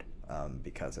forward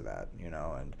because of that, you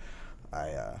know, and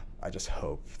I just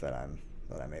hope that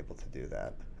I'm able to do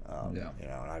that. You know,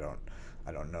 and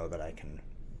I don't know that I can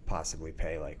possibly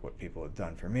pay like what people have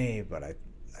done for me, but I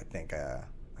think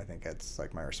it's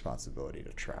like my responsibility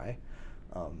to try.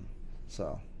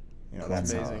 So, you know,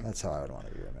 that's how I would want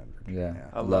to be remembered. Yeah.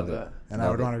 I love that. And I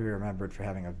would want to be remembered for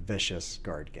having a vicious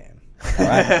guard game.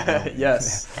 Right.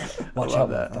 Yes. Watch I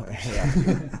love out.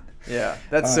 that. Yeah,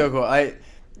 that's so cool.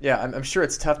 I'm sure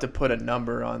it's tough to put a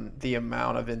number on the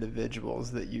amount of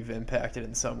individuals that you've impacted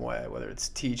in some way, whether it's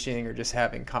teaching or just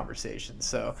having conversations.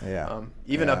 So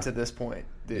even up to this point,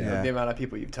 the amount of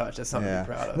people you've touched, that's something to be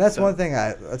proud of. And that's one thing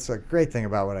that's a great thing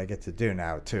about what I get to do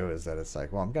now too, is that it's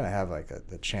like, well, I'm going to have like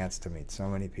the chance to meet so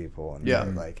many people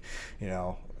and like, you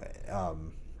know,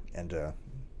 and to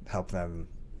help them,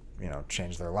 you know,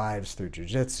 change their lives through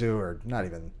jiu-jitsu, or not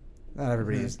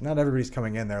everybody's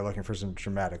coming in there looking for some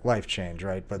dramatic life change,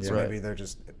 right? But so maybe they're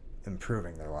just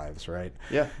improving their lives, right?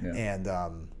 Yeah. And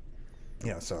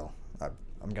you know, so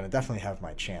I'm going to definitely have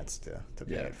my chance to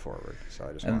pay it forward. So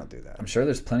I just want to do that. I'm sure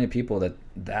there's plenty of people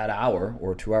that hour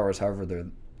or 2 hours, however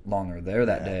long they're there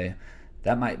that day,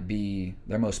 that might be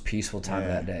their most peaceful time of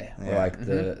that day, or like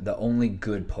the only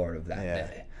good part of that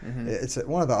day. It's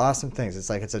one of the awesome things. It's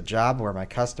like it's a job where my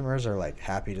customers are like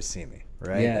happy to see me.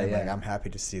 right? Yeah, and yeah. like I'm happy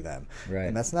to see them. Right.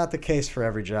 And that's not the case for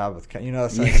every job with so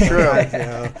Yeah. True.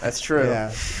 sometimes, That's true. Yeah.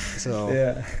 So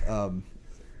Yeah.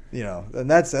 and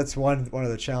that's one of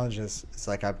the challenges. It's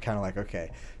like I'm kind of like,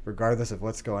 okay, regardless of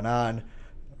what's going on,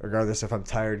 regardless if I'm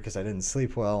tired because I didn't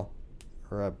sleep well,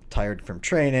 or I'm tired from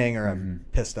training, or I'm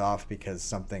pissed off because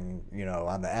something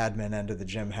on the admin end of the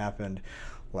gym happened,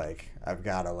 like I've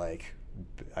got to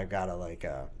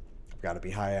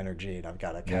be high energy, and I've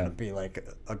got to kind of be like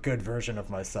a good version of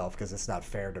myself, because it's not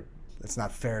fair to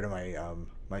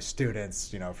my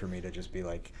students, for me to just be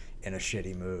like in a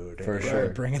shitty mood For and sure.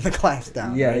 bringing the class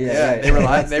down. Yeah, right? yeah.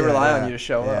 They rely on you to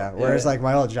show up. Whereas Yeah. like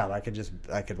my old job, I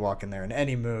could walk in there in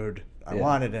any mood I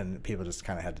wanted, and people just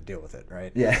kind of had to deal with it,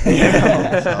 right? Yeah.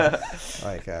 So,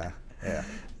 like, yeah.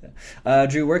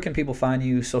 Drew, where can people find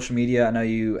you? Social media? I know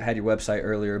you had your website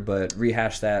earlier, but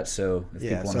rehash that so if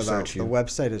people want to search you. The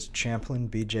website is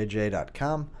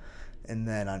champlinbjj.com. And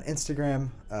then on Instagram,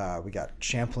 we got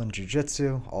Champlin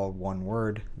Jiu-Jitsu, all one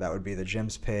word. That would be the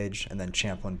gym's page. And then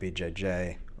Champlin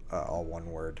BJJ, all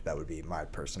one word. That would be my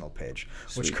personal page,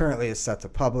 which currently is set to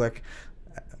public.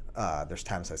 There's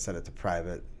times I set it to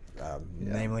private.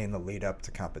 Namely in the lead up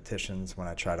to competitions, when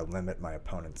I try to limit my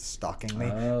opponents stalking me,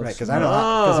 right? Because I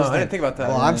didn't think about that.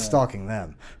 Well, I'm stalking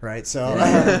them, right? So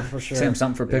for sure. Sam,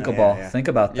 something for pickleball. Yeah. Think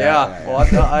about that. Yeah, well,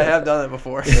 I have done it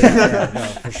before.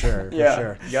 No, for sure. Yeah, For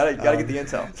sure. you gotta get the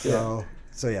intel.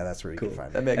 So yeah, that's where you can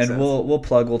find That me. makes And sense.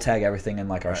 we'll tag everything in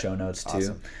like our show notes too.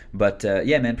 Awesome. But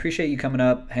yeah, man, appreciate you coming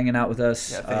up, hanging out with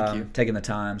us, Yeah, thank you. taking the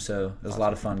time. So it was a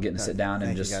lot of fun getting to sit down and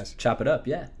Thank you, just guys. chop it up.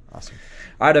 Yeah. Awesome.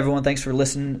 All right, everyone. Thanks for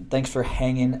listening. Thanks for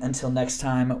hanging. Until next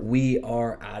time, we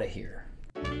are out of here.